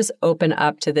trying to just open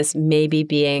up to this maybe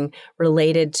being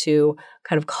related to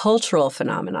kind of cultural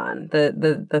phenomenon.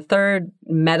 The third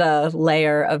meta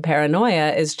layer of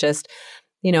paranoia is just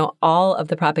all of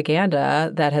the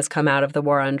propaganda that has come out of the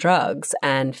war on drugs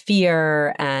and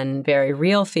fear, and very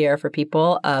real fear for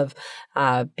people of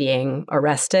being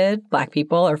arrested. Black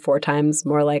people are 4 times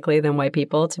more likely than white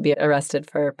people to be arrested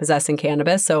for possessing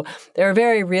cannabis. So there are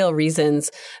very real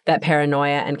reasons that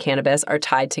paranoia and cannabis are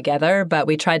tied together, but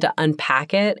we tried to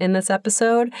unpack it in this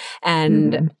episode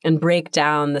and break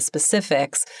down the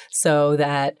specifics so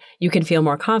that you can feel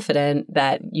more confident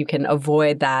that you can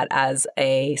avoid that as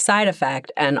a side effect,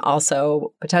 and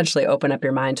also potentially open up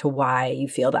your mind to why you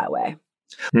feel that way.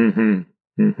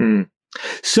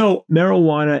 So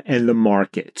marijuana and the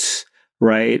markets,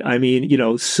 right? I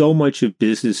mean, so much of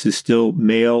business is still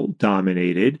male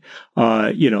dominated.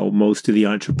 Most of the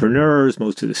entrepreneurs,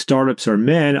 most of the startups are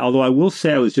men. Although I will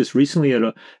say I was just recently at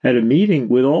a meeting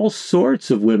with all sorts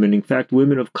of women, in fact,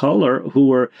 women of color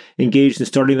who are engaged in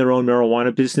starting their own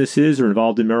marijuana businesses or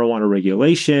involved in marijuana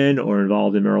regulation or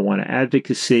involved in marijuana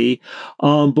advocacy.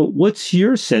 But what's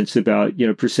your sense about,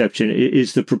 perception?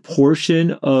 Is the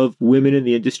proportion of women in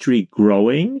the industry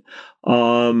growing?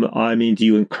 I mean, do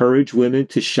you encourage women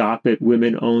to shop at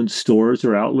women-owned stores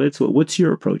or outlets? What's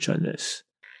your approach on this?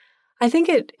 I think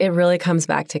it really comes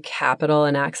back to capital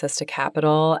and access to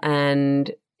capital.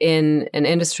 And in an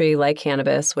industry like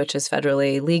cannabis, which is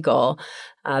federally legal,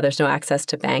 there's no access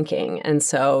to banking. And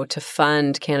so to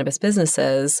fund cannabis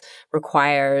businesses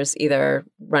requires either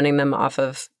running them off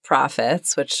of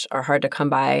profits, which are hard to come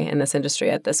by in this industry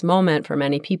at this moment for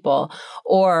many people,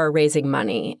 or raising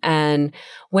money. And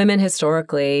women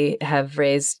historically have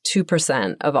raised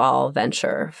 2% of all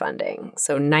venture funding.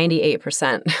 So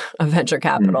 98% of venture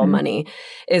capital money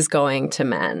is going to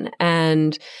men.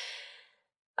 And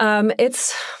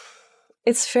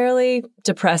it's fairly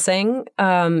depressing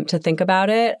to think about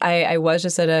it. I was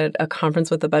just at a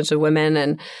conference with a bunch of women,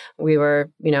 and we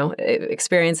were,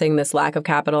 experiencing this lack of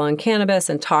capital in cannabis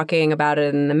and talking about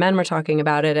it, and the men were talking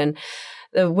about it. And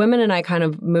the women and I kind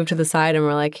of moved to the side and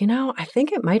were like, I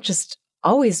think it might just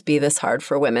always be this hard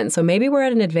for women. So maybe we're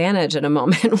at an advantage in a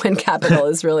moment when capital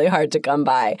is really hard to come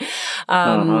by.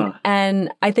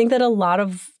 And I think that a lot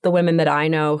of the women that I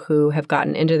know who have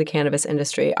gotten into the cannabis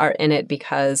industry are in it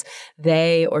because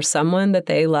they or someone that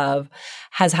they love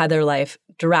has had their life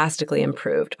drastically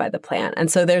improved by the plant.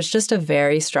 And so there's just a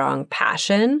very strong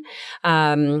passion.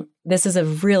 This is a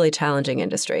really challenging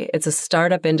industry. It's a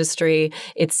startup industry.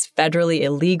 It's federally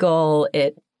illegal.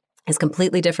 It is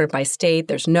completely different by state.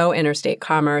 There's no interstate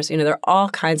commerce. There are all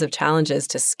kinds of challenges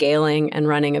to scaling and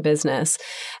running a business.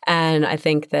 And I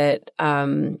think that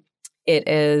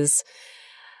it's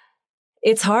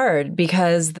hard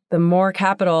because the more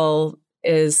capital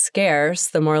is scarce,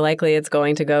 the more likely it's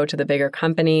going to go to the bigger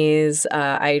companies.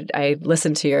 I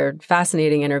listened to your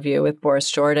fascinating interview with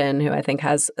Boris Jordan, who I think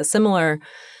has a similar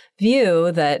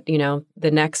view that,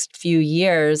 the next few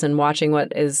years and watching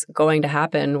what is going to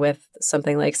happen with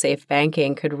something like safe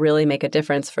banking could really make a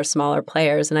difference for smaller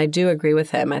players. And I do agree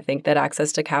with him. I think that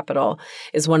access to capital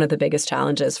is one of the biggest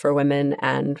challenges for women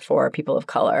and for people of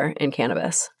color in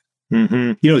cannabis.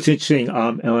 Mm-hmm. It's interesting,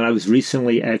 Ellen, I was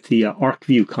recently at the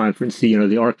ArcView conference, the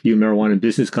ArcView Marijuana and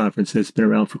Business Conference that's been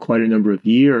around for quite a number of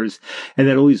years. And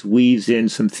that always weaves in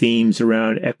some themes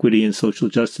around equity and social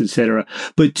justice, et cetera.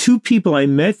 But two people I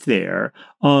met there,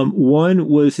 one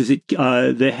was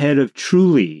the head of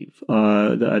Trulieve,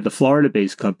 the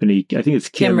Florida-based company. I think it's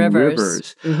Kim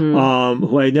Rivers, Mm-hmm.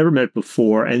 who I had never met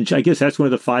before. And I guess that's one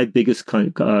of the 5 biggest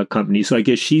companies. So I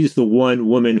guess she's the one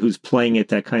woman who's playing at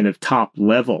that kind of top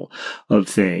level of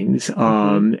things.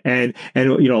 And a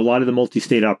lot of the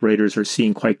multi-state operators are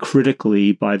seen quite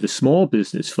critically by the small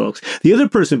business folks. The other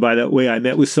person, by that way, I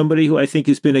met was somebody who I think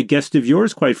has been a guest of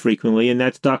yours quite frequently, and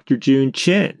that's Dr. June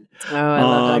Chin. Oh, I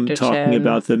love Dr. Talking Chin.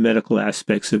 about the medical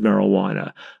aspects of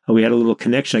marijuana. We had a little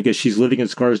connection. I guess she's living in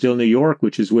Scarsdale, New York,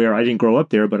 which is where I didn't grow up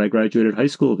there, but I graduated high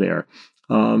school there.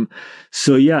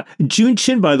 June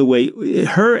Chin, by the way,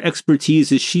 her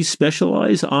expertise is she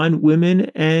specialized on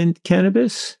women and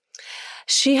cannabis?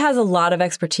 She has a lot of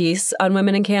expertise on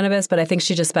women in cannabis, but I think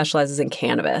she just specializes in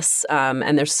cannabis.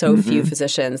 And there's so few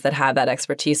physicians that have that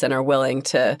expertise and are willing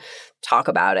to talk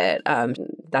about it.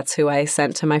 That's who I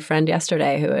sent to my friend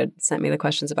yesterday who had sent me the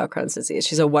questions about Crohn's disease.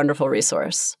 She's a wonderful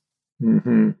resource.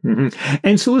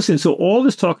 And so listen, so all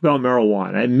this talk about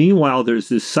marijuana, and meanwhile, there's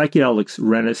this psychedelics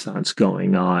renaissance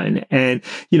going on. And,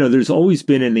 there's always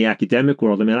been in the academic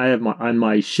world. I mean, I have on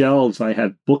my shelves, I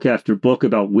have book after book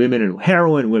about women and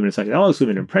heroin, women in psychedelics,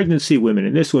 women in pregnancy, women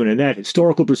in this, women in that,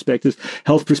 historical perspectives,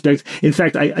 health perspectives. In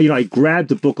fact, I grabbed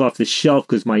the book off the shelf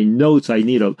because my notes, I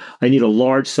need a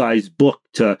large size book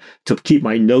to keep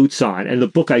my notes on. And the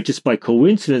book I just by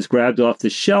coincidence grabbed off the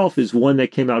shelf is one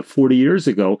that came out 40 years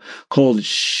ago called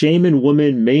Shaman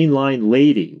Woman, Mainline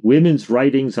Lady, Women's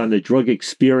Writings on the Drug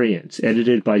Experience,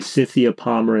 edited by Cynthia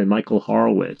Palmer and Michael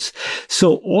Horowitz.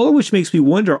 So all of which makes me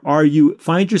wonder,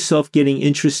 find yourself getting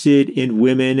interested in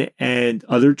women and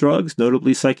other drugs,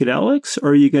 notably psychedelics, or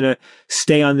are you going to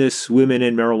stay on this women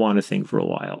and marijuana thing for a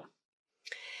while?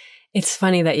 It's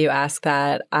funny that you ask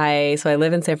that. I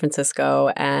live in San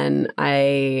Francisco, and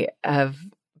I have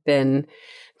been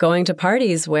going to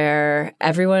parties where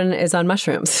everyone is on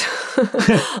mushrooms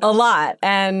a lot.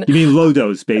 And you mean low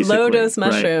dose, basically. Low dose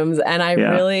mushrooms. Right. And I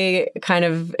really it kind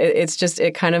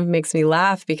of makes me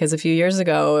laugh because a few years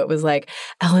ago it was like,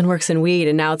 Ellen works in weed.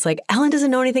 And now it's like, Ellen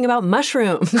doesn't know anything about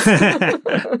mushrooms.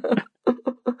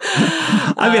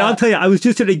 I'll tell you, I was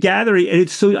just at a gathering, and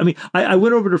it's so, I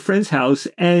went over to a friend's house,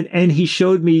 and he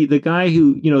showed me the guy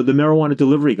who, the marijuana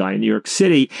delivery guy in New York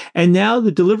City. And now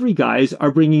the delivery guys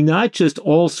are bringing not just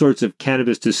all sorts of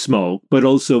cannabis to smoke, but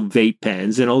also vape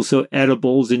pens and also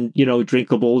edibles and,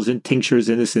 drinkables and tinctures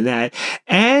and this and that.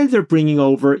 And they're bringing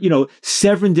over,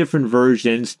 7 different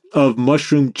versions of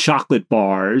mushroom chocolate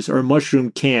bars or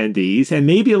mushroom candies and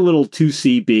maybe a little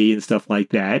 2CB and stuff like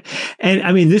that.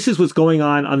 And this is what's going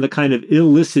on the kind of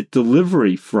illicit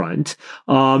delivery front,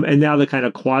 and now the kind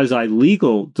of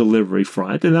quasi-legal delivery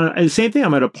front. And then the same thing,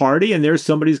 I'm at a party and there's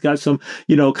somebody's got some,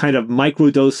 kind of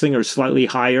microdosing or slightly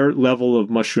higher level of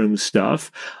mushroom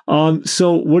stuff.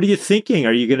 So what are you thinking?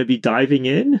 Are you going to be diving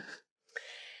in?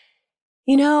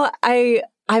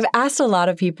 I've asked a lot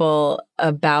of people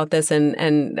about this,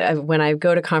 and when I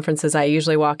go to conferences, I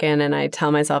usually walk in and I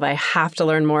tell myself I have to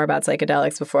learn more about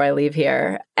psychedelics before I leave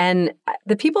here. And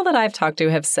the people that I've talked to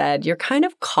have said, you're kind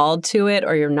of called to it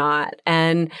or you're not.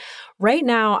 And right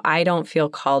now, I don't feel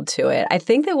called to it. I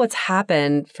think that what's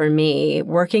happened for me,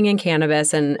 working in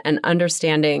cannabis and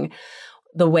understanding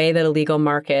the way that a legal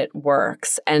market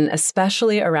works, and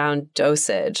especially around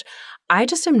dosage, I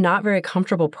just am not very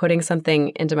comfortable putting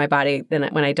something into my body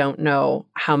when I don't know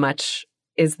how much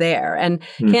is there. And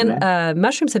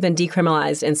mushrooms have been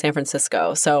decriminalized in San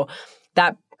Francisco. So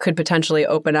that could potentially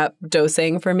open up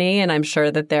dosing for me. And I'm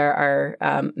sure that there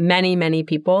are many, many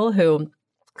people who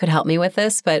could help me with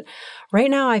this. But right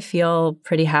now I feel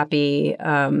pretty happy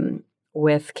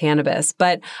with cannabis.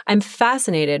 But I'm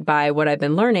fascinated by what I've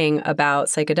been learning about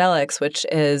psychedelics, which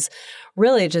is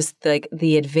really just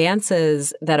the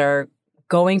advances that are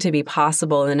going to be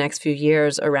possible in the next few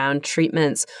years around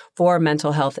treatments for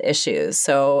mental health issues.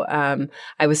 So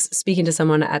I was speaking to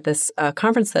someone at this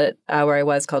conference that where I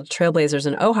was called Trailblazers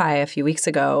in Ojai a few weeks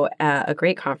ago, a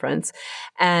great conference.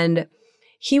 And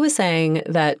he was saying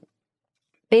that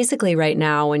basically right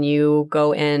now, when you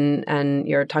go in and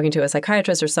you're talking to a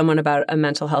psychiatrist or someone about a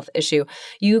mental health issue,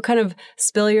 you kind of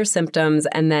spill your symptoms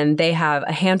and then they have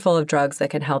a handful of drugs that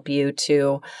can help you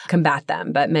to combat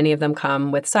them. But many of them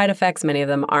come with side effects. Many of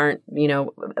them aren't,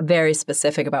 very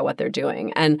specific about what they're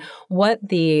doing. And what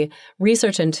the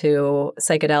research into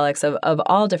psychedelics of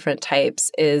all different types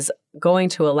is going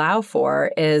to allow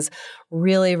for is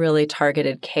really, really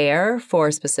targeted care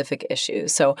for specific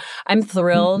issues. So I'm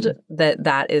thrilled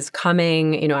that is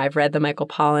coming. I've read the Michael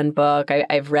Pollan book.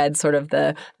 I've read sort of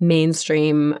the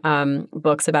mainstream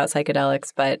books about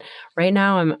psychedelics, but right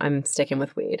now I'm sticking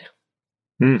with weed.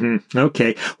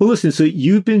 Okay. Well, listen, so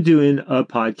you've been doing a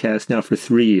podcast now for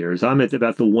 3 years. I'm at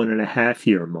about the 1.5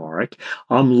 year mark.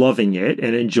 I'm loving it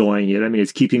and enjoying it. I mean,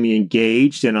 it's keeping me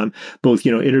engaged, and I'm both,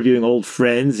 interviewing old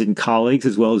friends and colleagues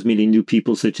as well as meeting new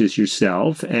people such as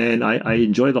yourself. And I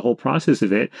enjoy the whole process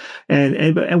of it.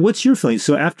 And what's your feeling?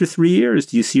 So after 3 years,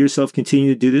 do you see yourself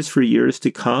continuing to do this for years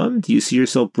to come? Do you see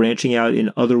yourself branching out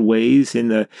in other ways in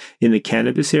the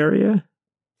cannabis area?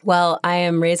 Well, I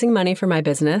am raising money for my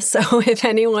business. So if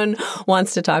anyone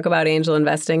wants to talk about angel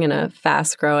investing in a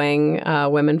fast-growing,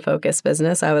 women-focused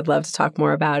business, I would love to talk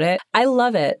more about it. I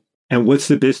love it. And what's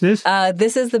the business?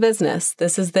 This is the business.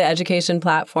 This is the education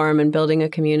platform and building a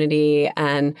community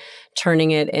and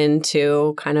turning it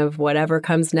into kind of whatever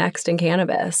comes next in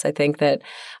cannabis. I think that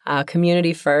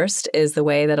community first is the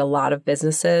way that a lot of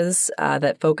businesses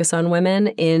that focus on women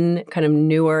in kind of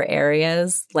newer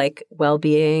areas like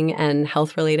well-being and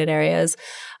health-related areas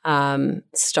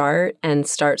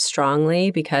start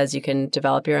strongly, because you can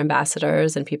develop your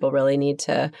ambassadors and people really need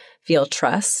to feel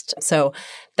trust. So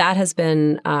that has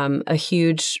been a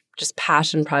huge just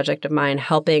passion project of mine,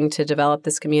 helping to develop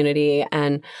this community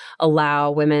and allow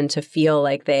women to feel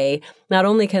like they not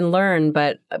only can learn,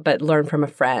 but learn from a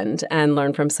friend and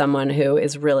learn from someone who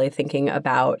is really thinking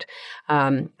about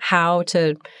how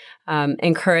to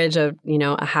encourage a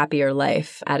happier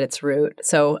life at its root.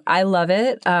 So I love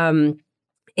it.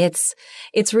 It's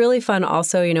really fun.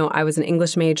 Also, I was an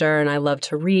English major and I love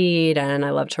to read and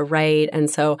I love to write. And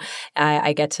so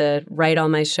I get to write all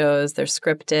my shows. They're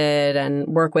scripted and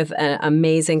work with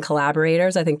amazing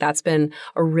collaborators. I think that's been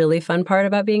a really fun part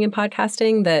about being in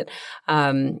podcasting, that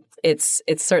it's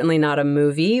certainly not a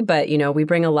movie, but, we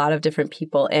bring a lot of different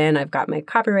people in. I've got my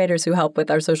copywriters who help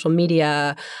with our social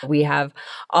media. We have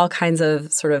all kinds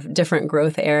of sort of different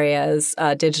growth areas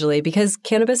digitally, because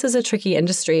cannabis is a tricky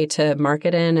industry to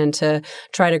market in and to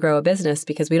try to grow a business,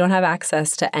 because we don't have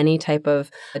access to any type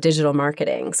of digital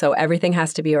marketing. So everything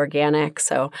has to be organic.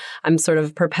 So I'm sort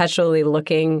of perpetually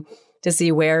looking to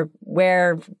see where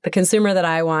the consumer that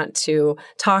I want to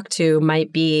talk to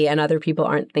might be, and other people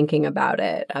aren't thinking about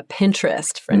it.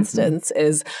 Pinterest, for instance,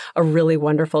 is a really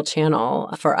wonderful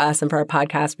channel for us and for our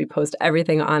podcast. We post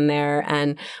everything on there,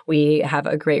 and we have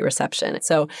a great reception.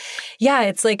 So, yeah,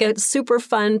 it's like a super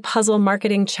fun puzzle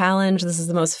marketing challenge. This is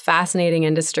the most fascinating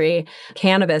industry.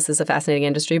 Cannabis is a fascinating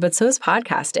industry, but so is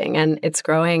podcasting, and it's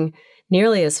growing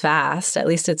nearly as fast. At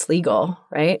least it's legal,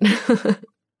 right?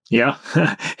 Yeah,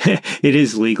 it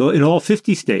is legal in all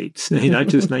 50 states, not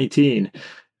just 19.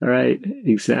 All right,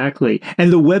 exactly.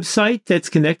 And the website that's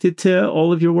connected to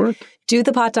all of your work?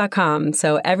 DoThePot.com.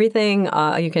 So everything,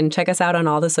 you can check us out on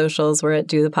all the socials. We're at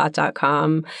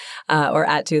DoThePot.com or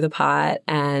at DoThePot.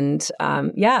 And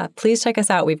please check us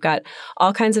out. We've got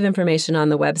all kinds of information on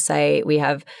the website. We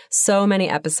have so many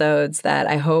episodes that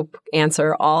I hope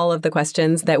answer all of the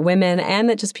questions that women and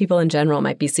that just people in general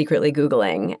might be secretly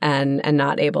Googling and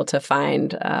not able to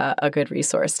find a good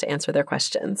resource to answer their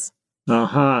questions.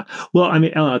 Well, I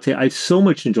mean, Ellen, I'll tell you, I so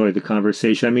much enjoyed the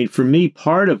conversation. I mean, for me,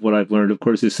 part of what I've learned, of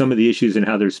course, is some of the issues and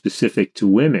how they're specific to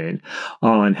women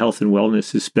on health and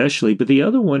wellness, especially. But the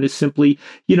other one is simply,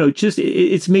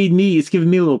 it's given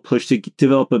me a little push to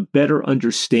develop a better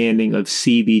understanding of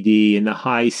CBD and the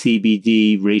high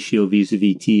CBD ratio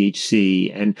vis-a-vis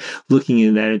THC, and looking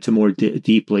into that into more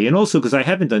deeply. And also because I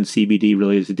haven't done CBD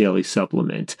really as a daily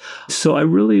supplement. So I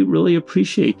really, really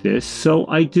appreciate this. So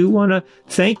I do want to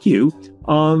thank you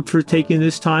for taking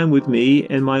this time with me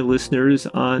and my listeners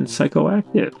on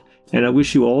Psychoactive. And I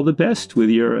wish you all the best with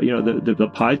your, the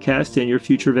podcast and your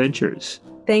future ventures.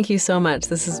 Thank you so much.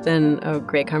 This has been a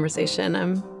great conversation.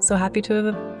 I'm so happy to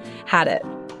have had it.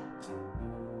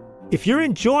 If you're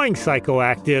enjoying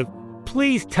Psychoactive,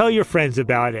 please tell your friends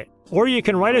about it. Or you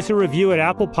can write us a review at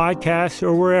Apple Podcasts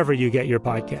or wherever you get your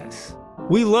podcasts.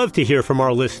 We love to hear from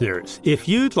our listeners. If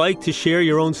you'd like to share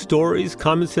your own stories,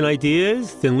 comments, and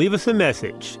ideas, then leave us a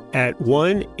message at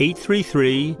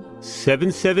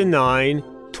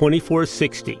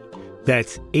 1-833-779-2460.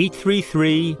 That's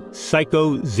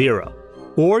 833-PSYCHO-0.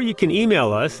 Or you can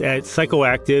email us at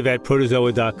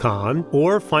psychoactive@protozoa.com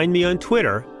or find me on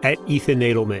Twitter at Ethan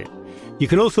Nadelman. You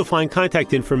can also find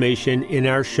contact information in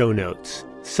our show notes.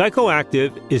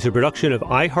 Psychoactive is a production of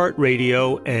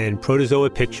iHeartRadio and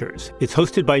Protozoa Pictures. It's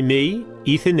hosted by me,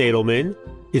 Ethan Nadelman.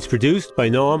 It's produced by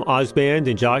Noam Osband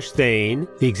and Josh Thane.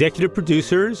 The executive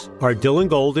producers are Dylan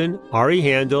Golden, Ari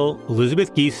Handel,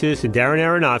 Elizabeth Giesis, and Darren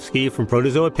Aronofsky from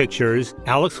Protozoa Pictures,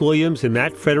 Alex Williams and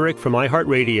Matt Frederick from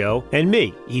iHeartRadio, and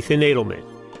me, Ethan Nadelman.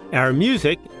 Our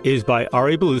music is by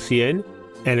Ari Belusian,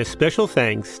 and a special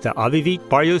thanks to Avivit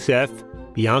Bar Yosef,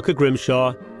 Bianca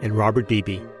Grimshaw, and Robert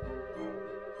Beebe.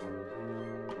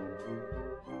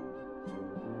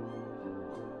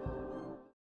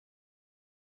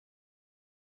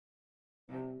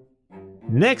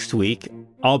 Next week,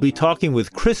 I'll be talking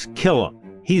with Chris Killam.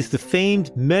 He's the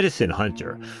famed medicine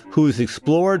hunter who has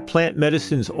explored plant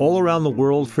medicines all around the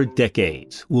world for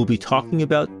decades. We'll be talking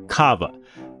about kava,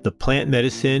 the plant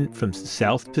medicine from the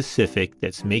South Pacific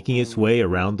that's making its way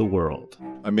around the world.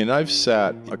 I mean, I've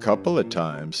sat a couple of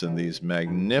times in these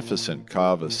magnificent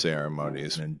kava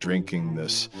ceremonies and drinking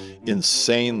this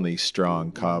insanely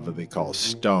strong kava they call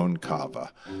stone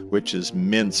kava, which is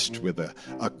minced with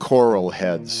a coral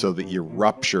head so that you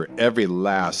rupture every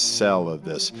last cell of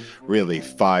this really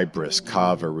fibrous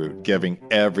kava root, giving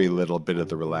every little bit of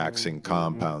the relaxing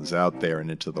compounds out there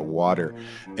and into the water.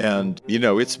 And, you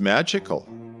know, it's magical.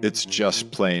 It's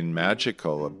just plain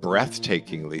magical,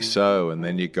 breathtakingly so. And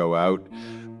then you go out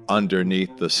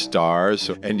underneath the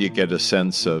stars and you get a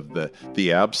sense of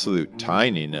the absolute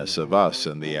tininess of us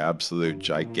and the absolute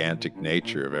gigantic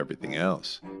nature of everything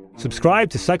else.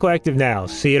 Subscribe to Psychoactive now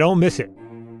so you don't miss it.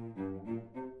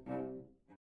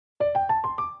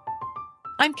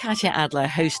 I'm Katya Adler,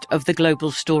 host of The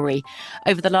Global Story.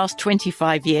 Over the last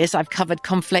 25 years, I've covered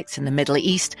conflicts in the Middle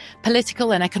East,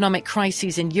 political and economic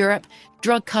crises in Europe,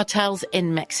 drug cartels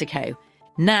in Mexico.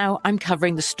 Now I'm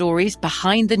covering the stories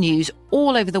behind the news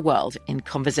all over the world in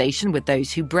conversation with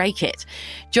those who break it.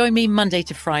 Join me Monday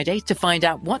to Friday to find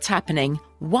out what's happening,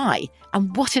 why,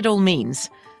 and what it all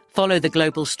means. Follow The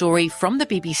Global Story from the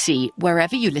BBC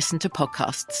wherever you listen to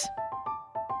podcasts.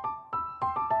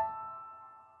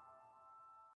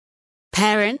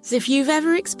 Parents, if you've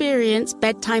ever experienced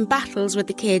bedtime battles with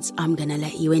the kids, I'm going to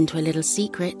let you into a little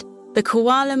secret. The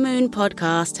Koala Moon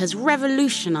podcast has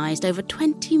revolutionized over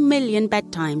 20 million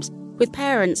bedtimes, with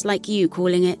parents like you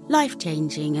calling it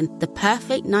life-changing and the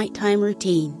perfect nighttime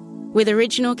routine. With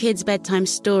original kids' bedtime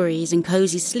stories and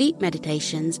cozy sleep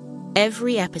meditations,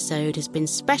 every episode has been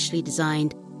specially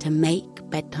designed to make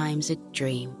bedtimes a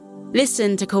dream.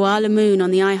 Listen to Koala Moon on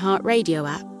the iHeartRadio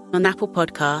app, on Apple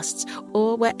Podcasts,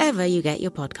 or wherever you get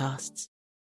your podcasts.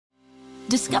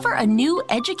 Discover a new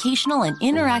educational and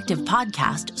interactive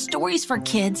podcast, Stories for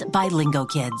Kids by Lingo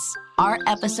Kids. Our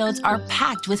episodes are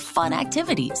packed with fun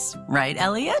activities. Right,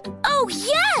 Elliot? Oh,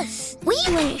 yes! We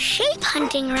went shape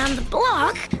hunting around the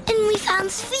block, and we found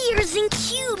spheres and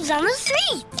cubes on the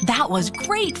street. That was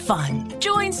great fun.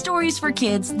 Join Stories for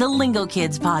Kids, the Lingo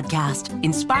Kids podcast,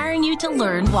 inspiring you to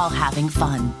learn while having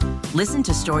fun. Listen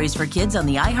to Stories for Kids on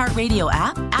the iHeartRadio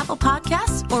app, Apple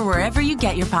Podcasts, or wherever you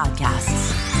get your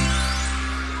podcasts.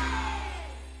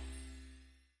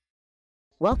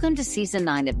 Welcome to Season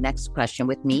 9 of Next Question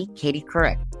with me, Katie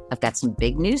Couric. I've got some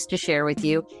big news to share with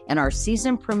you in our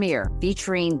season premiere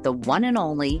featuring the one and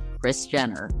only Kris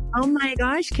Jenner. Oh my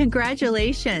gosh,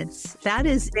 congratulations. That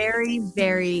is very,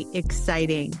 very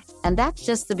exciting. And that's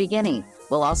just the beginning.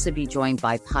 We'll also be joined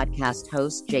by podcast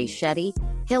host Jay Shetty,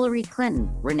 Hillary Clinton,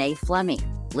 Renee Fleming,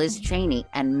 Liz Cheney,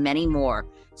 and many more.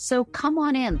 So come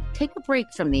on in, take a break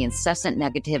from the incessant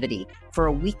negativity for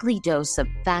a weekly dose of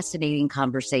fascinating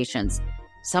conversations.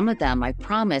 Some of them, I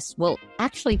promise, will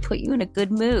actually put you in a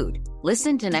good mood.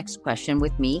 Listen to Next Question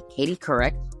with me, Katie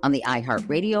Couric, on the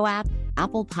iHeartRadio app,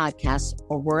 Apple Podcasts,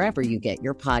 or wherever you get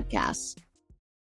your podcasts.